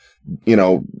just,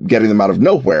 getting them out of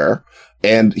nowhere.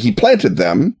 And he planted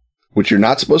them, which you're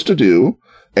not supposed to do.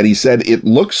 And he said it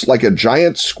looks like a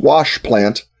giant squash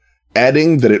plant,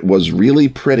 adding that it was really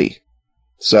pretty.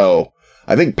 So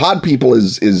I think pod people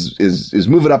is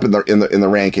moving up in the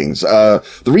rankings.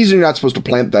 The reason you're not supposed to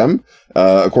plant them,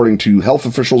 according to health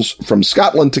officials from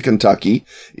Scotland to Kentucky,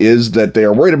 is that they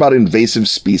are worried about invasive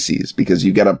species, because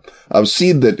you get a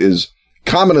seed that is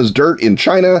common as dirt in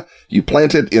China, you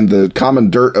plant it in the common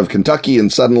dirt of Kentucky,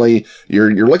 and suddenly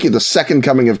you're looking at the second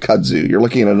coming of kudzu. You're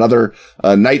looking at another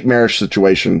nightmarish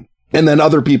situation. And then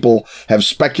other people have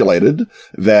speculated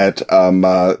that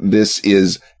this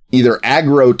is either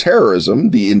agro-terrorism,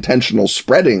 the intentional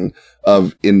spreading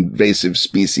of invasive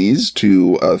species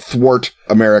to thwart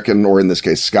American, or in this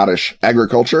case, Scottish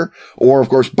agriculture, or, of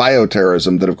course,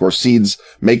 bioterrorism, that, of course, seeds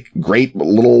make great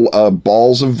little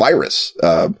balls of virus.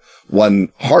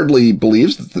 One hardly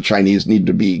believes that the Chinese need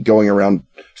to be going around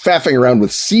faffing around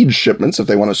with seed shipments if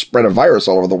they want to spread a virus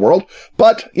all over the world.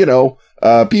 But,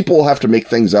 people have to make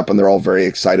things up, and they're all very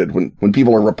excited when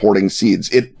people are reporting seeds.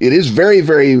 It is very,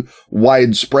 very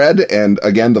widespread. And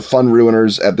again, the fun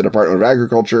ruiners at the Department of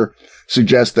Agriculture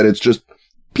suggest that it's just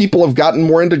people have gotten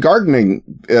more into gardening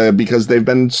because they've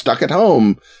been stuck at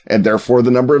home, and therefore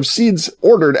the number of seeds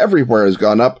ordered everywhere has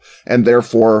gone up, and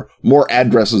therefore more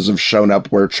addresses have shown up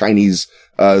where Chinese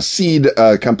seed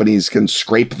companies can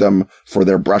scrape them for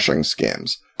their brushing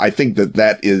scams. I think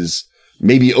that is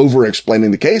maybe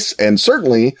over-explaining the case, and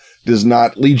certainly does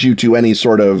not lead you to any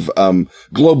sort of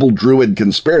global druid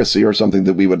conspiracy or something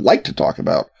that we would like to talk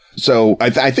about. So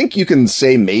I think you can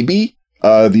say maybe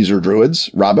these are druids,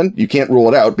 Robin. You can't rule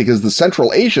it out, because the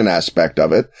Central Asian aspect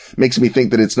of it makes me think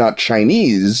that it's not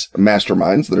Chinese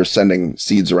masterminds that are sending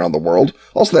seeds around the world.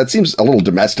 Also, that seems a little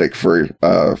domestic for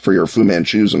your Fu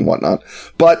Manchus and whatnot.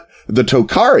 But the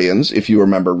Tocharians, if you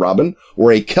remember, Robin,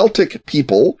 were a Celtic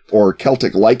people, or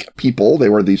Celtic-like people. They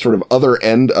were the sort of other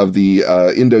end of the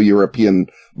Indo-European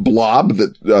blob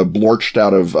that blorched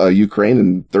out of Ukraine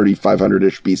in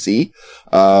 3500-ish BC.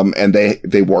 And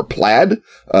they wore plaid.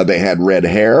 They had red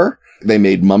hair. They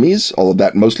made mummies, although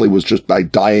that mostly was just by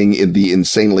dying in the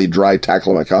insanely dry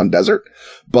Taklamakan desert.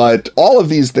 But all of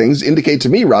these things indicate to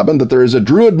me, Robin, that there is a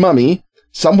druid mummy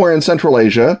somewhere in Central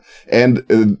Asia,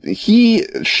 and he,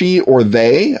 she, or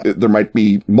they, there might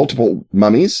be multiple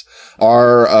mummies,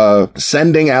 are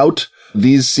sending out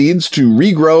these seeds to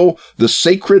regrow the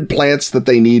sacred plants that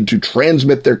they need to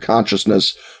transmit their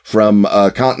consciousness from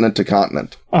continent to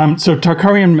continent. So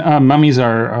Tocharian mummies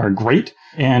are great.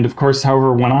 And of course,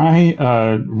 however, when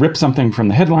I rip something from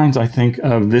the headlines, I think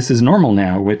of This Is Normal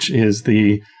Now, which is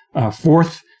the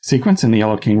fourth sequence in the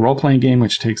Yellow King role-playing game,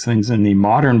 which takes things in the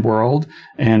modern world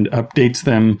and updates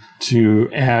them to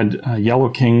add Yellow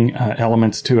King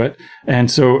elements to it. And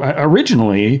so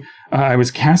originally, I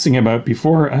was casting about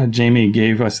before Jamie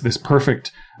gave us this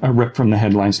perfect rip from the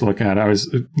headlines to look at. I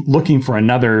was looking for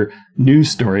another news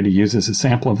story to use as a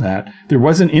sample of that. There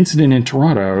was an incident in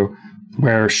Toronto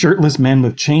where shirtless men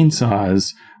with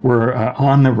chainsaws were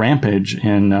on the rampage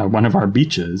in one of our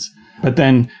beaches. But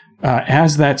then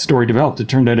as that story developed, it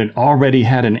turned out it already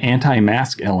had an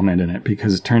anti-mask element in it,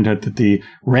 because it turned out that the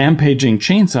rampaging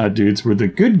chainsaw dudes were the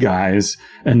good guys,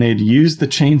 and they'd used the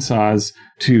chainsaws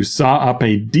to saw up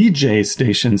a DJ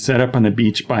station set up on the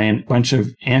beach by a bunch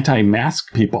of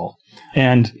anti-mask people.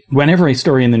 And whenever a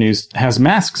story in the news has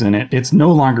masks in it, it's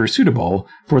no longer suitable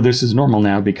for This Is Normal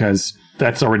now, because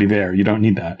that's already there. You don't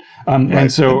need that. Right.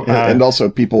 And so, and also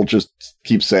people just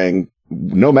keep saying,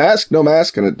 no mask,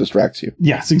 and it distracts you.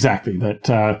 Yes, exactly.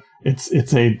 That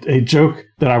it's a joke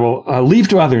that I will leave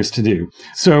to others to do.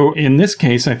 So in this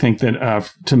case, I think that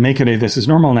to make it a This Is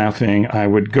Normal Now thing, I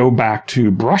would go back to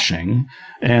brushing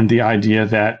and the idea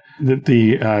that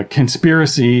the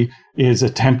conspiracy is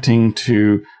attempting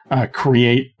to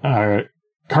create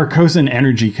Carcosan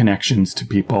energy connections to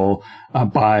people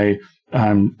by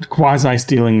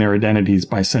quasi-stealing their identities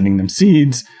by sending them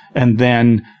seeds. And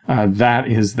then that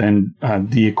is then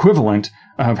the equivalent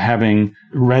of having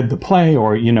read the play,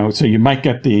 or, so you might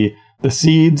get the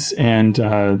seeds, and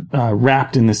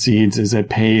wrapped in the seeds is a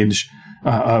page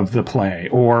of the play.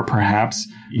 Or perhaps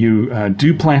you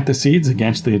do plant the seeds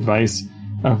against the advice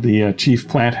of the chief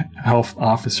plant health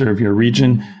officer of your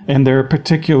region, and they're a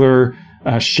particular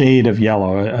shade of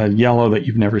yellow, a yellow that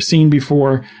you've never seen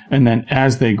before. And then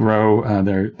as they grow,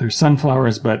 they're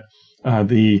sunflowers, but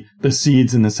the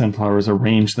seeds in the sunflowers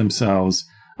arrange themselves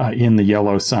in the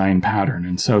yellow sign pattern.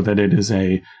 And so that it is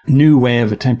a new way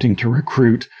of attempting to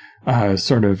recruit,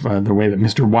 sort of the way that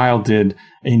Mr. Wilde did,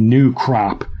 a new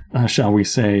crop, shall we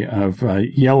say, of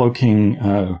Yellow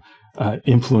King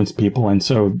influenced people. And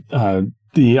so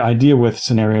the idea with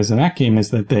scenarios in that game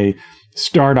is that they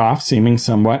start off seeming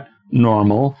somewhat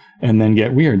normal and then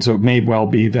get weird. So it may well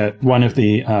be that one of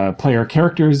the player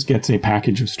characters gets a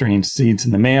package of strange seeds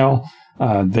in the mail.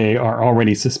 They are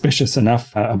already suspicious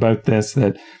enough about this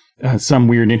that some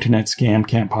weird internet scam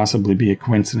can't possibly be a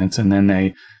coincidence. And then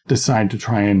they decide to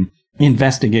try and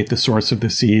investigate the source of the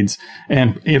seeds.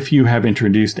 And if you have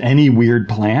introduced any weird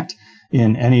plant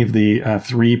in any of the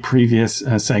 3 previous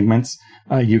segments,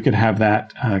 you could have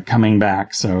that coming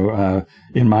back. So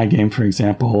in my game, for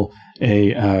example,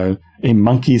 a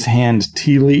monkey's hand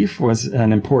tea leaf was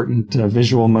an important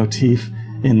visual motif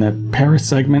in the Paris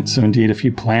segment. So indeed, if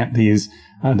you plant these,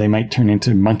 they might turn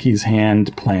into monkey's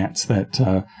hand plants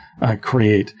that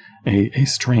create a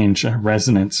strange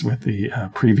resonance with the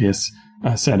previous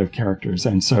set of characters.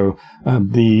 And so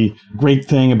the great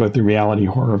thing about the reality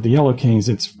horror of the Yellow Kings,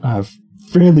 it's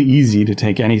fairly easy to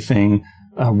take anything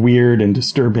weird and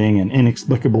disturbing and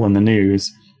inexplicable in the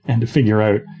news and to figure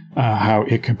out how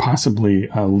it could possibly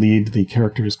lead the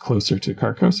characters closer to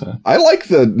Carcosa. I like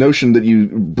the notion that you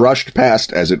brushed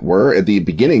past, as it were, at the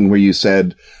beginning, where you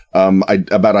said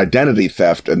about identity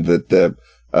theft, and that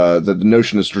the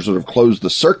notion is to sort of close the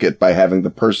circuit by having the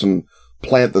person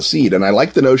plant the seed. And I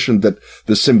like the notion that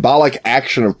the symbolic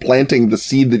action of planting the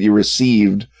seed that you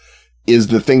received is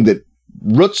the thing that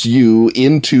roots you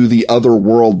into the other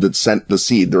world that sent the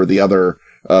seed, or the other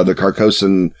the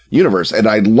Carcosan universe. And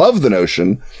I love the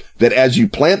notion that as you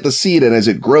plant the seed and as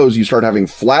it grows, you start having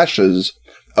flashes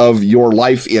of your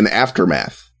life in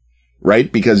Aftermath,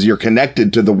 right? Because you're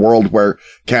connected to the world where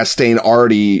Castaigne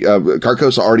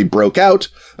Carcosa already broke out.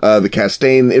 The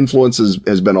Castaigne influence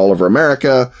has been all over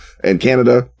America and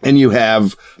Canada. And you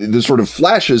have the sort of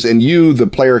flashes, and you, the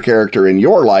player character in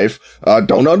your life,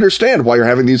 don't understand why you're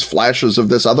having these flashes of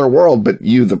this other world. But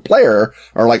you, the player,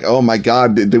 are like, oh my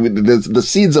God, the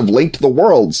seeds have linked the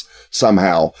worlds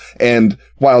somehow. And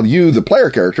while you, the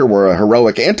player character, were a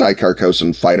heroic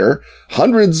anti-Carcosan fighter,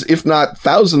 hundreds, if not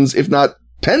thousands, if not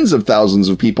tens of thousands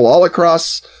of people all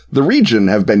across the region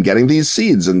have been getting these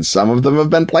seeds, and some of them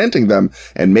have been planting them.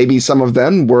 And maybe some of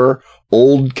them were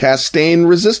old Castaigne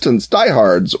resistance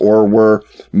diehards, or were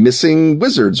missing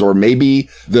wizards, or maybe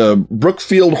the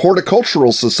Brookfield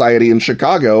Horticultural Society in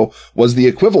Chicago was the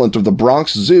equivalent of the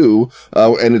Bronx Zoo,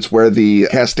 and it's where the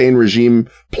Castaigne regime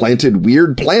planted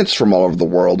weird plants from all over the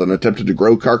world and attempted to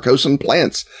grow Carcosan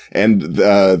plants. And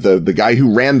the guy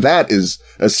who ran that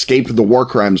escaped the war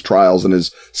crimes trials and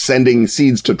is sending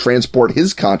seeds to transport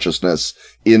his consciousness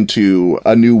into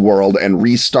a new world and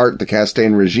restart the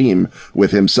Castaigne regime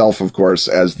with himself, of course,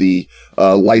 as the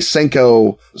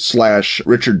Lysenko /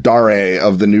 Richard Dare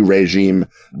of the new regime,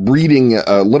 breeding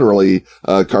literally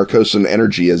Carcosan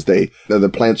energy as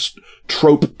the plants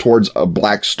trope towards a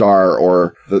black star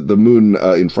or the moon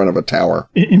in front of a tower.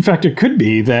 In fact, it could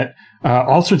be that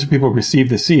all sorts of people receive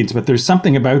the seeds, but there's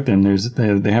something about them.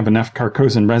 They have enough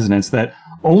Carcosan resonance that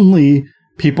only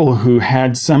people who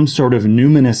had some sort of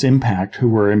numinous impact, who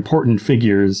were important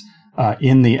figures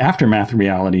in the aftermath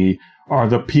reality, are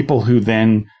the people who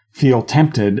then feel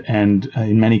tempted and,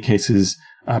 in many cases,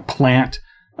 plant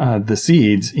the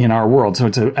seeds in our world. So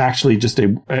it's actually just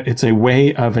a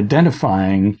way of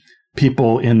identifying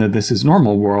people in the This Is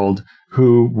Normal world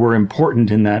who were important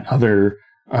in that other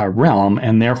realm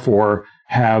and therefore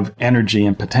have energy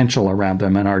and potential around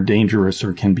them and are dangerous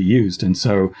or can be used. And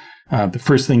so the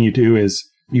first thing you do is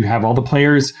you have all the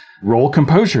players roll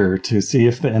composure to see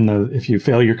if you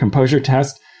fail your composure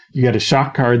test, you get a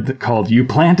shock card called You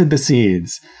Planted the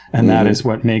Seeds. And that is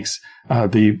what makes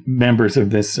the members of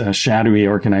this shadowy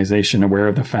organization aware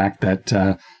of the fact that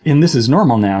in This Is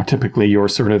Normal now, typically you're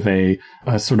sort of a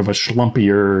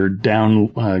schlumpier,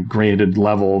 downgraded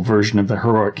level version of the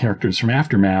heroic characters from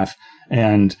Aftermath.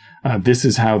 And this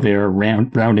is how they're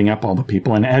rounding up all the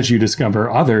people. And as you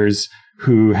discover others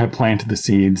who have planted the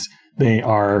seeds, they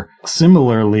are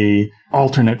similarly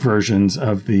alternate versions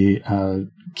of the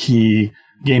key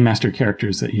Game Master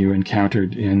characters that you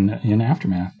encountered in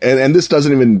Aftermath. And this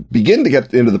doesn't even begin to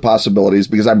get into the possibilities,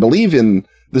 because I believe in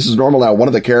This Is Normal now, one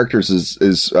of the characters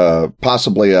is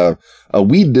possibly a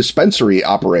weed dispensary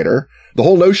operator. The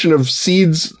whole notion of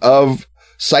seeds of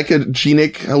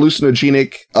psychogenic,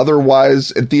 hallucinogenic,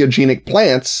 otherwise entheogenic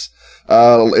plants,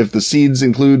 if the seeds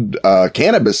include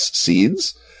cannabis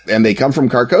seeds, and they come from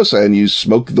Carcosa, and you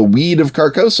smoke the weed of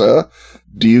Carcosa,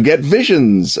 do you get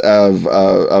visions of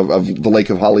the Lake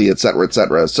of Holly, et cetera, et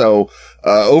cetera? So,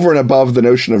 over and above the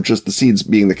notion of just the seeds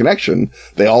being the connection,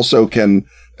 they also can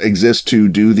exist to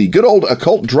do the good old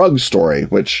occult drug story,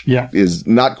 which is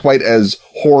not quite as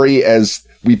hoary as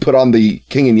we put on the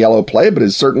King in Yellow play, but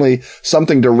is certainly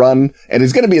something to run, and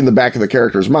is going to be in the back of the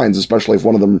characters' minds, especially if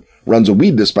one of them runs a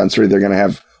weed dispensary. They're going to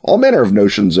have all manner of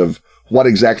notions of what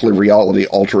exactly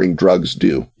reality-altering drugs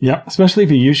do. Yeah, especially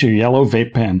if you use your yellow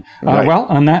vape pen. Right. Well,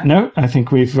 on that note, I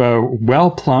think we've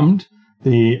well plumbed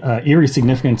the eerie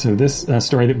significance of this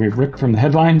story that we've ripped from the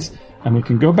headlines, and we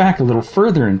can go back a little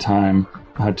further in time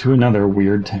to another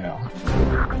weird tale.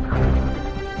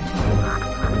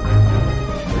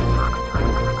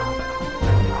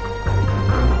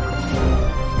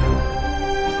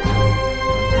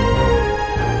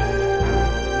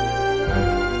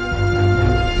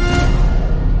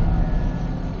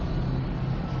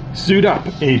 Suit up,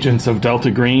 agents of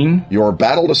Delta Green. Your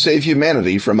battle to save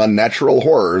humanity from unnatural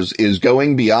horrors is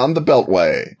going beyond the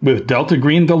Beltway. With Delta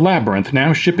Green The Labyrinth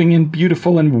now shipping in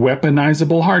beautiful and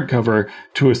weaponizable hardcover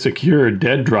to a secure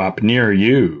dead drop near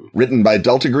you. Written by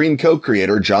Delta Green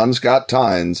co-creator John Scott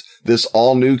Tynes, this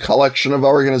all-new collection of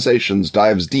organizations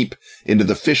dives deep into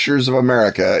the fissures of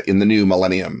America in the new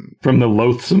millennium. From the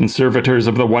loathsome servitors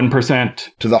of the 1%,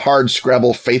 to the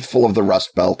hard-scrabble faithful of the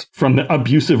Rust Belt, from the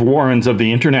abusive warrens of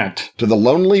the internet, to the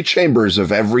lonely chambers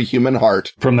of every human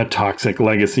heart, from the toxic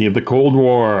legacy of the Cold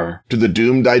War, to the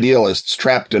doomed idealists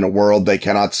trapped in a world they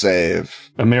cannot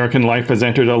save. American life has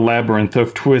entered a labyrinth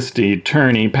of twisty,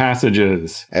 turny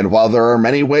passages. And while there are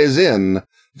many ways in,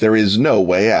 there is no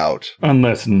way out.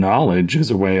 Unless knowledge is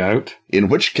a way out. In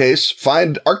which case,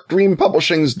 find Arc Dream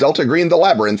Publishing's Delta Green The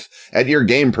Labyrinth at your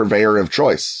game purveyor of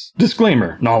choice.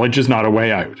 Disclaimer, knowledge is not a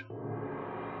way out.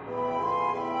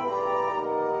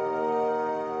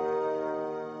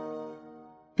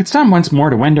 It's time once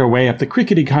more to wend our way up the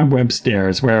crickety cobweb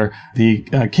stairs, where the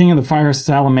King of the Fire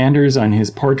Salamanders on his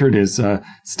portrait is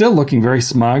still looking very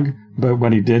smug about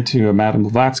what he did to Madame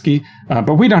Blavatsky.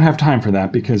 But we don't have time for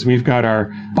that, because we've got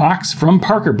our box from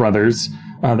Parker Brothers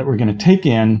that we're going to take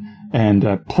in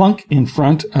and plunk in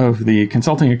front of the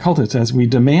consulting occultist as we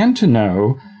demand to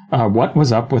know what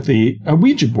was up with the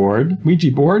Ouija board.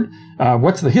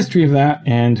 What's the history of that,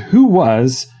 and who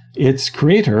was its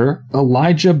creator,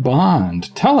 Elijah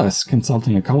Bond? Tell us,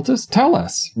 consulting occultist, tell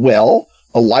us. Well,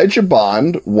 Elijah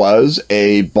Bond was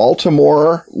a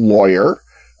Baltimore lawyer.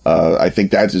 I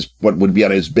think that is what would be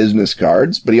on his business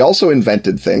cards, but he also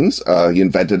invented things. He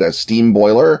invented a steam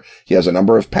boiler. He has a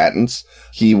number of patents.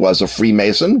 He was a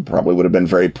Freemason, probably would have been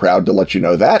very proud to let you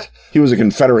know that. He was a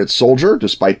Confederate soldier,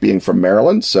 despite being from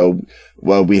Maryland, so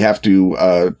we have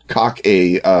to cock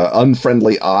a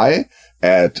unfriendly eye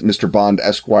at Mr. Bond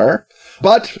Esquire.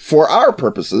 But for our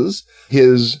purposes,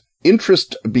 his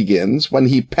interest begins when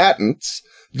he patents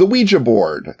the Ouija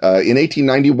board in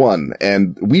 1891.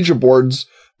 And Ouija boards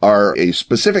are a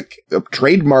specific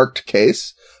trademarked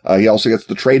case. He also gets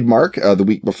the trademark the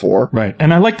week before. Right.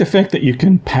 And I like the fact that you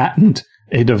can patent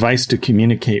a device to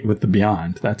communicate with the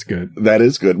beyond. That's good. That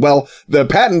is good. Well, the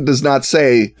patent does not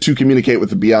say to communicate with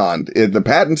the beyond. The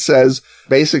patent says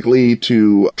basically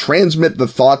to transmit the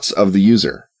thoughts of the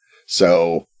user.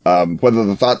 So whether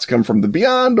the thoughts come from the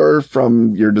beyond or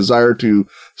from your desire to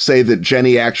say that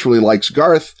Jenny actually likes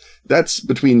Garth, that's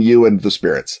between you and the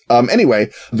spirits. Anyway,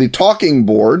 the talking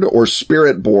board, or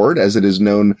spirit board, as it is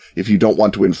known if you don't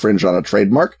want to infringe on a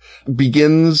trademark,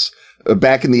 begins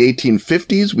back in the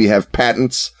 1850s. We have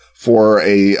patents for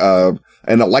an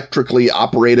electrically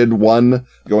operated one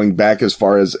going back as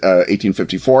far as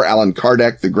 1854. Allan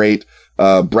Kardec, the great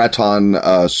Breton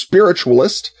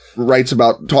spiritualist, writes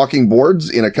about talking boards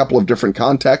in a couple of different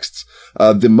contexts.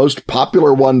 The most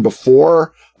popular one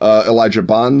before Elijah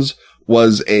Bond's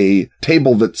was a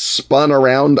table that spun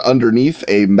around underneath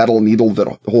a metal needle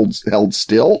that held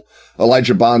still.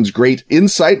 Elijah Bond's great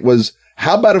insight was,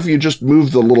 how about if you just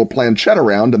move the little planchette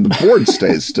around and the board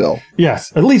stays still?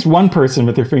 Yes, at least one person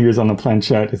with their fingers on the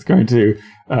planchette is going to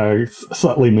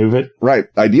subtly move it. Right.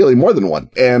 Ideally more than one.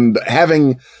 And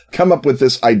having come up with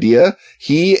this idea,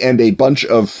 he and a bunch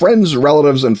of friends,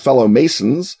 relatives, and fellow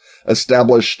Masons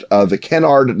established the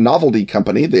Kennard Novelty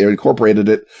Company. They incorporated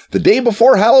it the day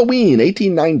before Halloween,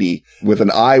 1890, with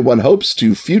an eye, one hopes,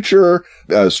 to future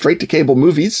straight-to-cable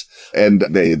movies. And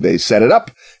they set it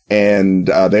up. And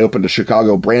they opened a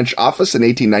Chicago branch office in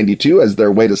 1892 as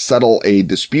their way to settle a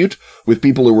dispute with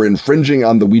people who were infringing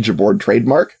on the Ouija board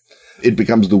trademark. It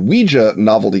becomes the Ouija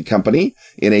Novelty Company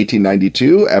in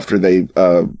 1892 after they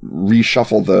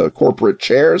reshuffle the corporate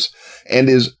chairs, and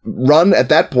is run at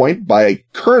that point by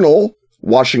Colonel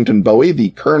Washington Bowie. The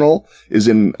Colonel is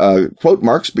in quote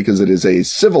marks because it is a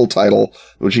civil title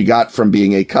which he got from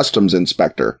being a customs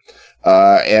inspector.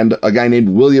 And a guy named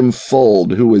William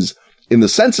Fuld, who was in the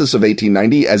census of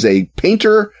 1890 as a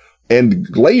painter and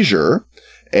glazier,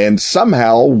 and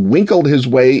somehow winkled his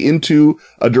way into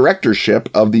a directorship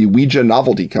of the Ouija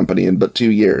Novelty Company in but 2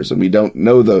 years. And we don't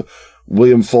know the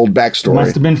William Fuld backstory.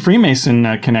 Must have been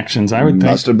Freemason connections, I would think.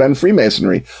 Must have been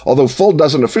Freemasonry. Although Fuld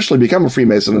doesn't officially become a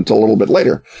Freemason until a little bit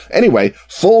later. Anyway,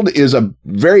 Fuld is a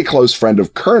very close friend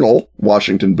of Colonel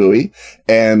Washington Bowie,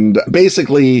 and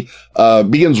basically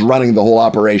begins running the whole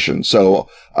operation. So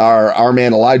our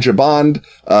man Elijah Bond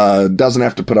doesn't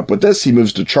have to put up with this. He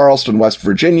moves to Charleston, West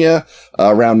Virginia,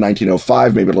 around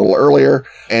 1905, maybe a little earlier.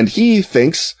 And he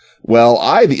thinks, well,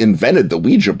 I invented the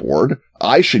Ouija board.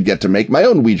 I should get to make my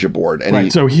own Ouija board. And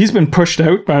right, so he's been pushed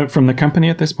out from the company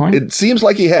at this point? It seems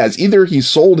like he has. Either he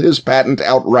sold his patent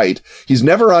outright. He's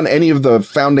never on any of the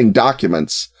founding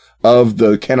documents of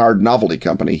the Kennard Novelty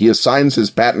Company. He assigns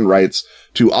his patent rights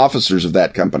to officers of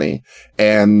that company.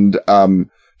 And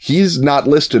he's not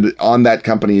listed on that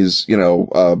company's,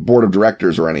 board of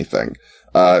directors or anything.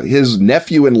 His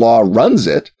nephew-in-law runs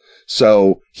it.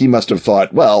 So he must have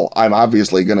thought, well, I'm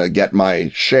obviously going to get my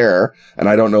share. And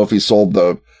I don't know if he sold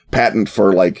the patent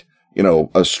for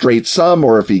a straight sum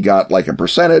or if he got like a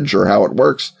percentage or how it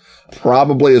works.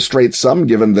 Probably a straight sum,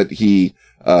 given that he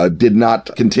did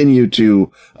not continue to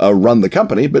run the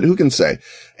company, but who can say?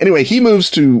 Anyway, he moves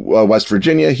to West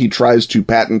Virginia. He tries to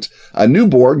patent a new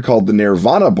board called the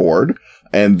Nirvana board.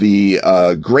 And the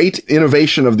great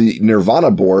innovation of the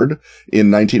Nirvana board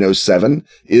in 1907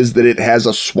 is that it has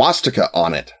a swastika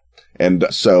on it. And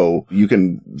so you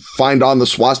can find on the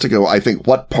swastika, I think,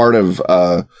 what part of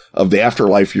the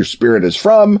afterlife your spirit is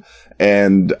from.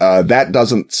 And that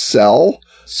doesn't sell.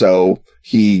 So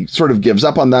he sort of gives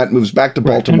up on that, moves back to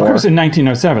Baltimore. And of course, in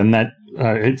 1907, that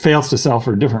it fails to sell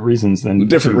for different reasons than...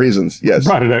 Different reasons, yes.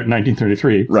 Brought it out in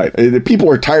 1933. Right. People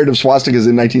are tired of swastikas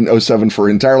in 1907 for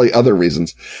entirely other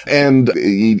reasons. And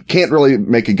he can't really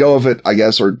make a go of it, I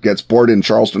guess, or gets bored in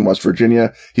Charleston, West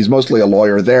Virginia. He's mostly a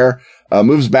lawyer there.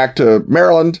 Moves back to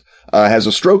Maryland, has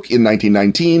a stroke in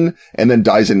 1919, and then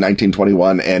dies in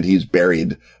 1921, and he's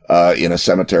buried in a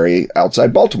cemetery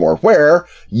outside Baltimore, where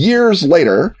years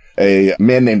later, a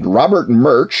man named Robert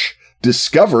Murch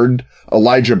discovered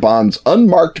Elijah Bond's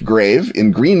unmarked grave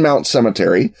in Greenmount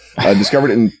Cemetery, discovered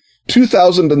in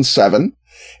 2007.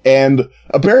 And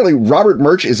apparently Robert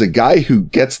Murch is a guy who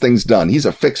gets things done. He's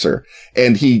a fixer.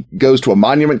 And he goes to a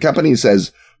monument company and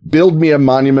says, build me a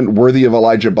monument worthy of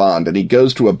Elijah Bond. And he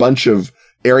goes to a bunch of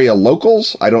area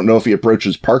locals. I don't know if he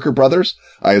approaches Parker Brothers.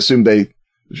 I assume they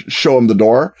show him the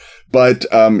door. But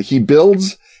he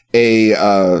builds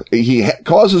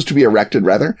causes to be erected,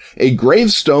 a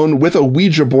gravestone with a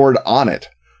Ouija board on it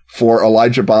for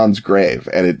Elijah Bond's grave.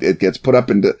 And it gets put up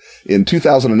in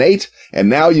 2008. And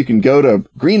now you can go to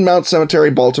Greenmount Cemetery,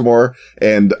 Baltimore,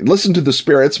 and listen to the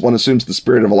spirits. One assumes the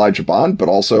spirit of Elijah Bond, but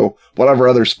also whatever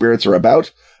other spirits are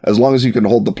about, as long as you can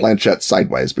hold the planchette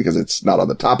sideways, because it's not on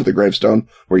the top of the gravestone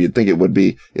where you'd think it would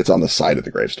be. It's on the side of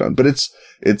the gravestone. But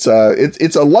it's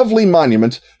a lovely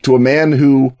monument to a man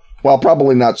who, while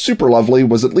probably not super lovely,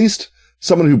 was at least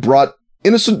someone who brought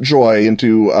innocent joy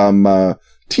into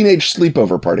teenage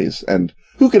sleepover parties. And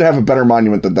who could have a better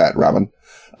monument than that, Robin?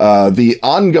 The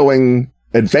ongoing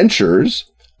adventures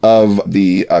of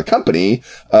the company,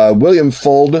 William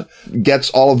Fuld gets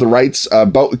all of the rights.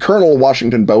 Colonel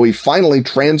Washington Bowie finally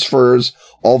transfers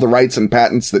all the rights and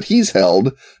patents that he's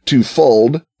held to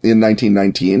Fuld in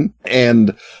 1919.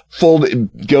 And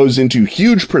Fuld goes into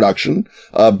huge production,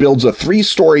 builds a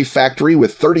 3-story factory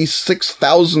with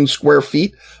 36,000 square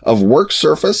feet of work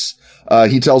surface.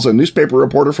 He tells a newspaper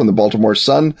reporter from the Baltimore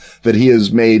Sun that he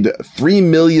has made $3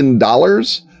 million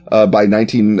by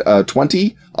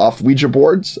 1920 off Ouija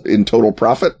boards in total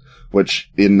profit, which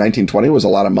in 1920 was a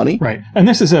lot of money. Right. And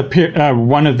this is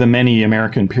one of the many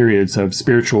American periods of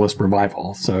spiritualist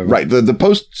revival. So right. The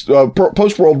post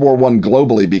World War I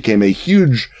globally became a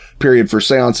huge period for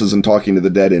seances and talking to the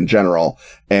dead in general.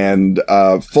 And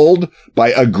Fuld, by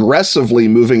aggressively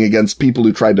moving against people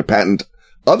who tried to patent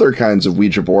other kinds of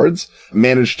Ouija boards,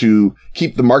 managed to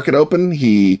keep the market open.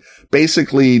 He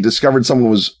basically discovered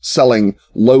someone was selling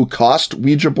low-cost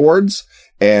Ouija boards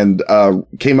and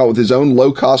came out with his own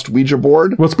low-cost Ouija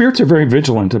board. Well, spirits are very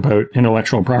vigilant about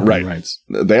intellectual property rights.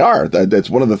 They are.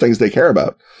 That's one of the things they care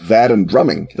about. That and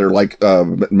drumming. They're like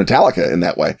Metallica in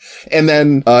that way. And then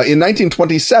in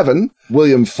 1927,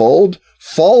 William Fuld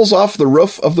falls off the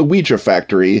roof of the Ouija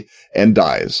factory and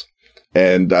dies.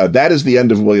 And that is the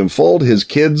end of William Fuld. His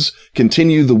kids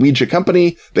continue the Ouija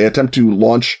company. They attempt to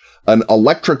launch an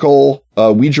electrical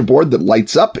Ouija board that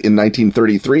lights up in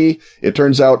 1933. It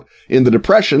turns out in the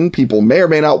Depression, people may or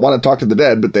may not want to talk to the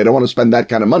dead, but they don't want to spend that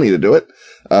kind of money to do it.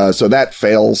 So that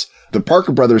fails. The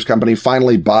Parker Brothers Company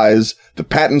finally buys the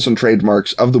patents and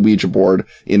trademarks of the Ouija board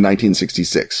in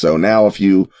 1966. So now if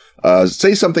you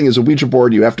say something is a Ouija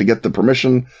board, you have to get the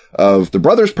permission of the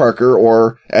Brothers Parker,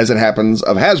 or, as it happens,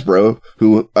 of Hasbro,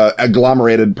 who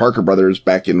agglomerated Parker Brothers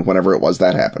back in whenever it was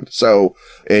that happened. So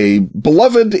a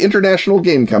beloved international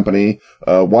game company,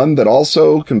 one that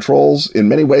also controls, in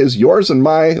many ways, yours and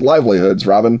my livelihoods,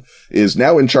 Robin, is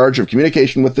now in charge of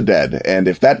communication with the dead. And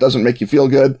if that doesn't make you feel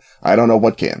good, I don't know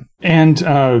what can. And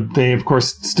they, of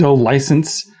course, still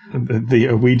license the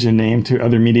Ouija name to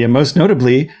other media, most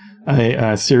notably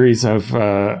a series of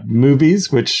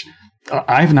movies, which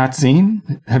I've not seen.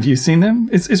 Have you seen them?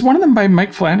 Is one of them by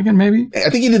Mike Flanagan, maybe?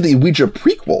 I think he did the Ouija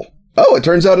prequel. Oh, it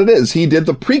turns out it is. He did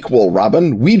the prequel,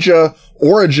 Robin. Ouija,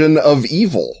 Origin of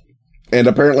Evil. And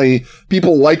apparently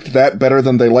people liked that better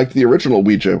than they liked the original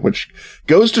Ouija, which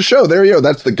goes to show, there you go,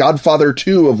 that's the Godfather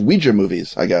 2 of Ouija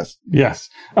movies, I guess. Yes.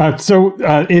 So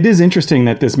it is interesting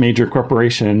that this major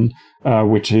corporation,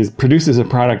 which produces a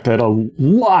product that a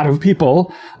lot of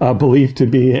people believe to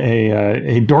be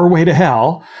a doorway to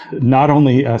hell, not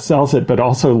only sells it, but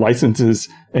also licenses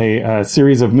a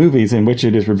series of movies in which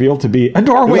it is revealed to be a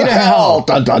doorway to hell.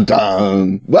 Dun, dun,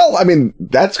 dun. Well, I mean,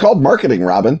 that's called marketing,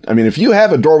 Robin. I mean, if you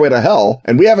have a doorway to hell,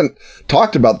 and we haven't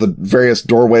talked about the various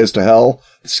doorways to hell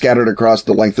scattered across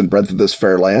the length and breadth of this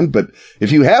fair land, but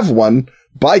if you have one,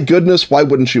 by goodness, why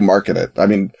wouldn't you market it? I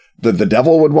mean, the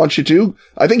devil would want you to.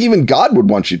 I think even God would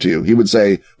want you to. He would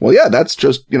say, well, yeah, that's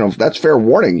just, that's fair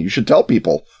warning. You should tell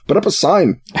people. Put up a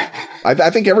sign. I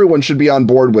think everyone should be on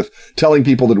board with telling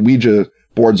people that Ouija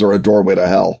boards are a doorway to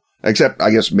hell. Except, I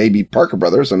guess, maybe Parker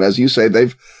Brothers. And as you say,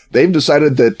 they've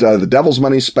decided that the devil's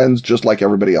money spends just like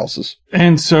everybody else's.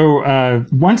 And so,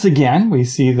 once again, we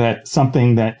see that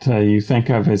something that you think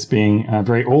of as being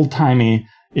very old-timey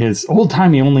is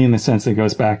old-timey only in the sense that it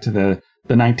goes back to the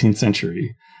 19th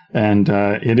century. And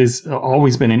it has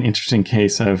always been an interesting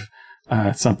case of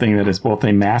something that is both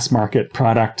a mass market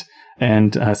product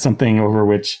and something over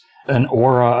which an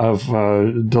aura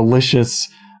of delicious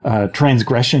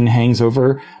transgression hangs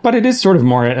over. But it is sort of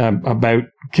more about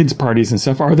kids' parties and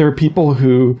stuff. Are there people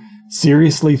who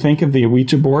seriously think of the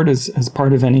Ouija board as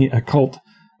part of any occult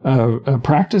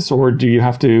practice, or do you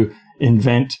have to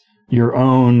invent your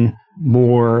own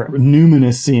more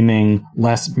numinous seeming,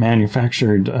 less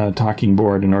manufactured talking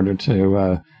board in order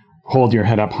to hold your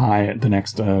head up high at the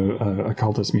next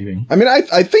occultist meeting? I mean,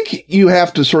 I think you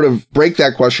have to sort of break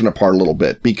that question apart a little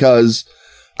bit, because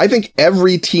I think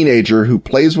every teenager who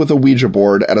plays with a Ouija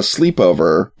board at a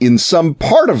sleepover, in some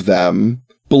part of them,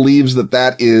 believes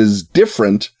that is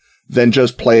different than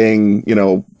just playing,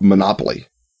 Monopoly.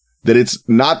 that it's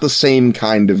not the same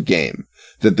kind of game,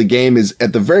 that the game is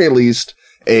at the very least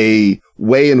a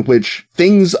way in which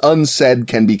things unsaid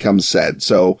can become said.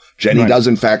 So Jenny does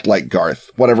in fact like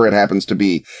Garth, whatever it happens to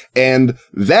be. And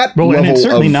that well, level and it's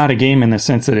certainly not a game in the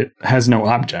sense that it has no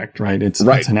object, right? It's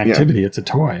an activity. It's a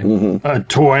toy. Mm-hmm. A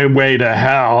toy way to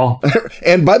hell.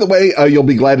 And by the way, you'll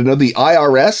be glad to know the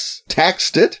IRS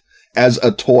taxed it as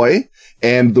a toy,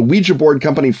 and the Ouija board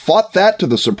company fought that to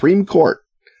the Supreme Court.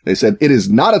 They said, it is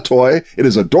not a toy. It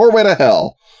is a doorway to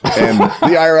hell. And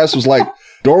the IRS was like,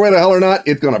 doorway to hell or not,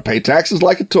 it's going to pay taxes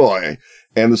like a toy.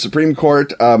 And the Supreme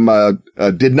Court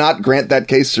did not grant that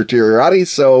case certiorari.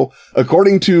 So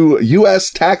according to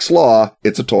U.S. tax law,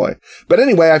 it's a toy. But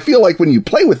anyway, I feel like when you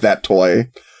play with that toy,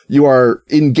 you are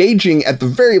engaging at the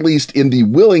very least in the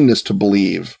willingness to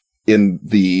believe in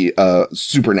the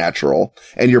supernatural.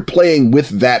 And you're playing with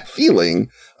that feeling.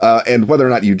 And whether or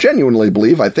not you genuinely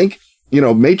believe, I think,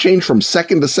 may change from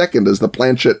second to second as the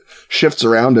planchette shifts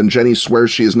around and Jenny swears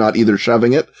she is not either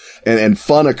shoving it, and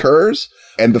fun occurs.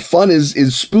 And the fun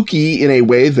is spooky in a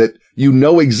way that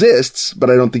exists, but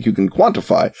I don't think you can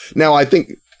quantify. Now, I think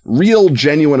real,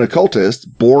 genuine occultists,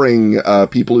 boring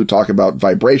people who talk about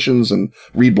vibrations and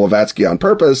read Blavatsky on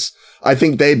purpose, I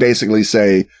think they basically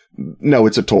say, no,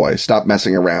 it's a toy. Stop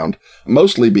messing around.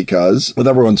 Mostly because with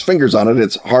everyone's fingers on it,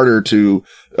 it's harder to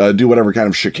do whatever kind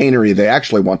of chicanery they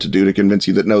actually want to do to convince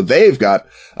you that, no, they've got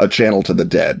a channel to the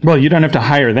dead. Well, you don't have to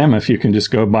hire them if you can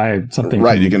just go buy something.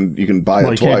 Right. You can buy a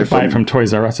toy. You can't buy it from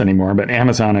Toys R Us anymore, but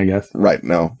Amazon, I guess. Right.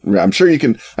 No, I'm sure you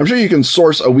can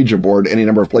source a Ouija board any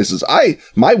number of places.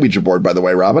 My Ouija board, by the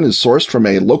way, Robin, is sourced from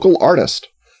a local artist.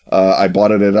 I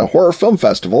bought it at a horror film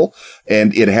festival,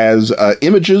 and it has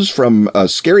images from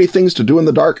Scary Things to Do in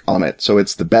the Dark on it. So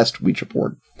it's the best Ouija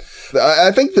board.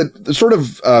 I think that the sort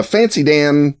of Fancy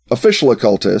Dan official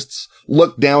occultists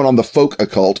look down on the folk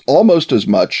occult almost as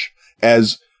much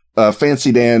as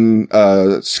Fancy Dan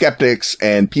skeptics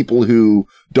and people who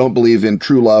don't believe in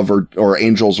true love or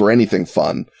angels or anything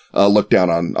fun look down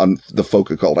on the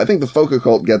folk occult. I think the folk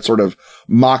occult gets sort of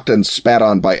mocked and spat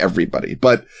on by everybody.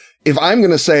 But if I'm going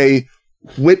to say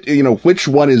which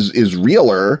one is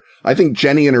realer, I think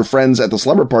Jenny and her friends at the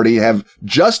slumber party have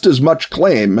just as much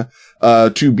claim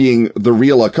to being the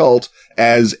real occult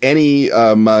as any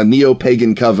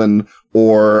neo-pagan coven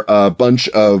or a bunch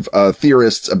of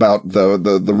theorists about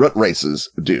the root races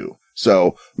do.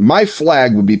 So my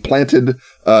flag would be planted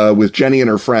with Jenny and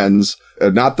her friends.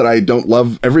 Not that I don't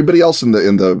love everybody else in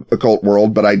the occult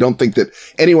world, but I don't think that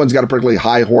anyone's got a particularly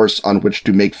high horse on which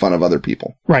to make fun of other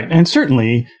people. Right. And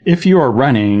certainly, if you are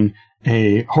running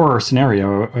a horror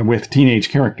scenario with teenage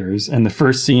characters, and the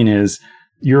first scene is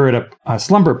you're at a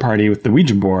slumber party with the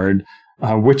Ouija board,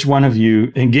 which one of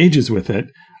you engages with it,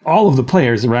 all of the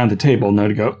players around the table know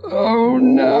to go, oh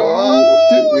no,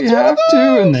 did we have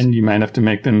to? And then you might have to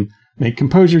make them make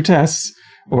composure tests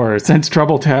or sense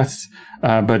trouble tests.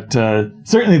 But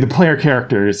certainly the player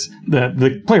characters,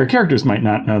 the player characters might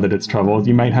not know that it's trouble.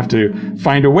 You might have to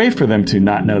find a way for them to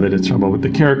not know that it's trouble, but the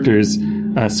characters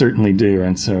certainly do.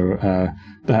 And so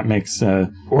that makes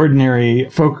ordinary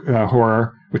folk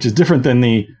horror, which is different than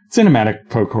the cinematic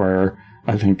folk horror,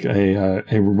 I think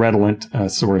a redolent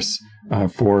source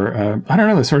for, I don't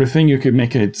know, the sort of thing you could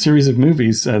make a series of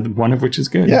movies, one of which is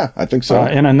good. Yeah, I think so.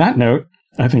 And on that note,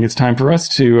 I think it's time for us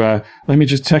to, let me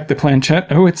just check the planchette.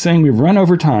 Oh, it's saying we've run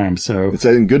over time, so. It's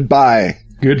saying goodbye.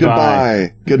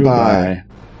 Goodbye.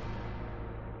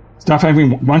 Stuff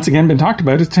having once again been talked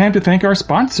about, it's time to thank our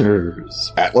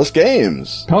sponsors. Atlas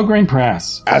Games. Pelgrane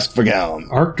Press. Ask for Gown.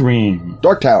 Arc Dream.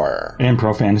 Dark Tower. And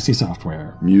Pro Fantasy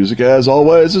Software. Music, as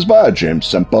always, is by James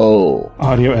Semple.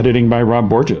 Audio editing by Rob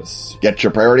Borges. Get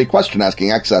your priority question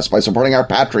asking access by supporting our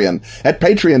Patreon at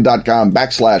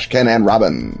patreon.com/Ken and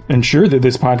Robin. Ensure that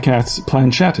this podcast's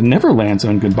planchette never lands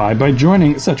on goodbye by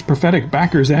joining such prophetic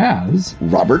backers as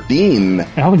Robert Dean,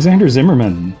 Alexander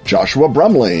Zimmerman, Joshua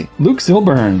Brumley, Luke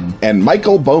Silburn, and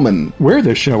Michael Bowman. Wear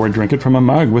this show or drink it from a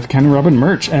mug with Ken Robin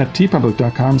merch at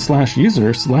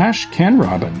tpublic.com/user/Ken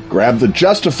Robin. Grab the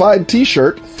Justified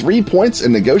t-shirt, 3 points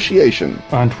in negotiation.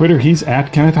 On Twitter, he's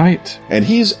at Kenneth Haidt. And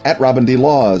he's at Robin D.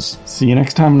 Laws. See you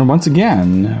next time, and once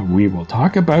again, we will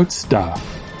talk about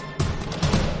stuff.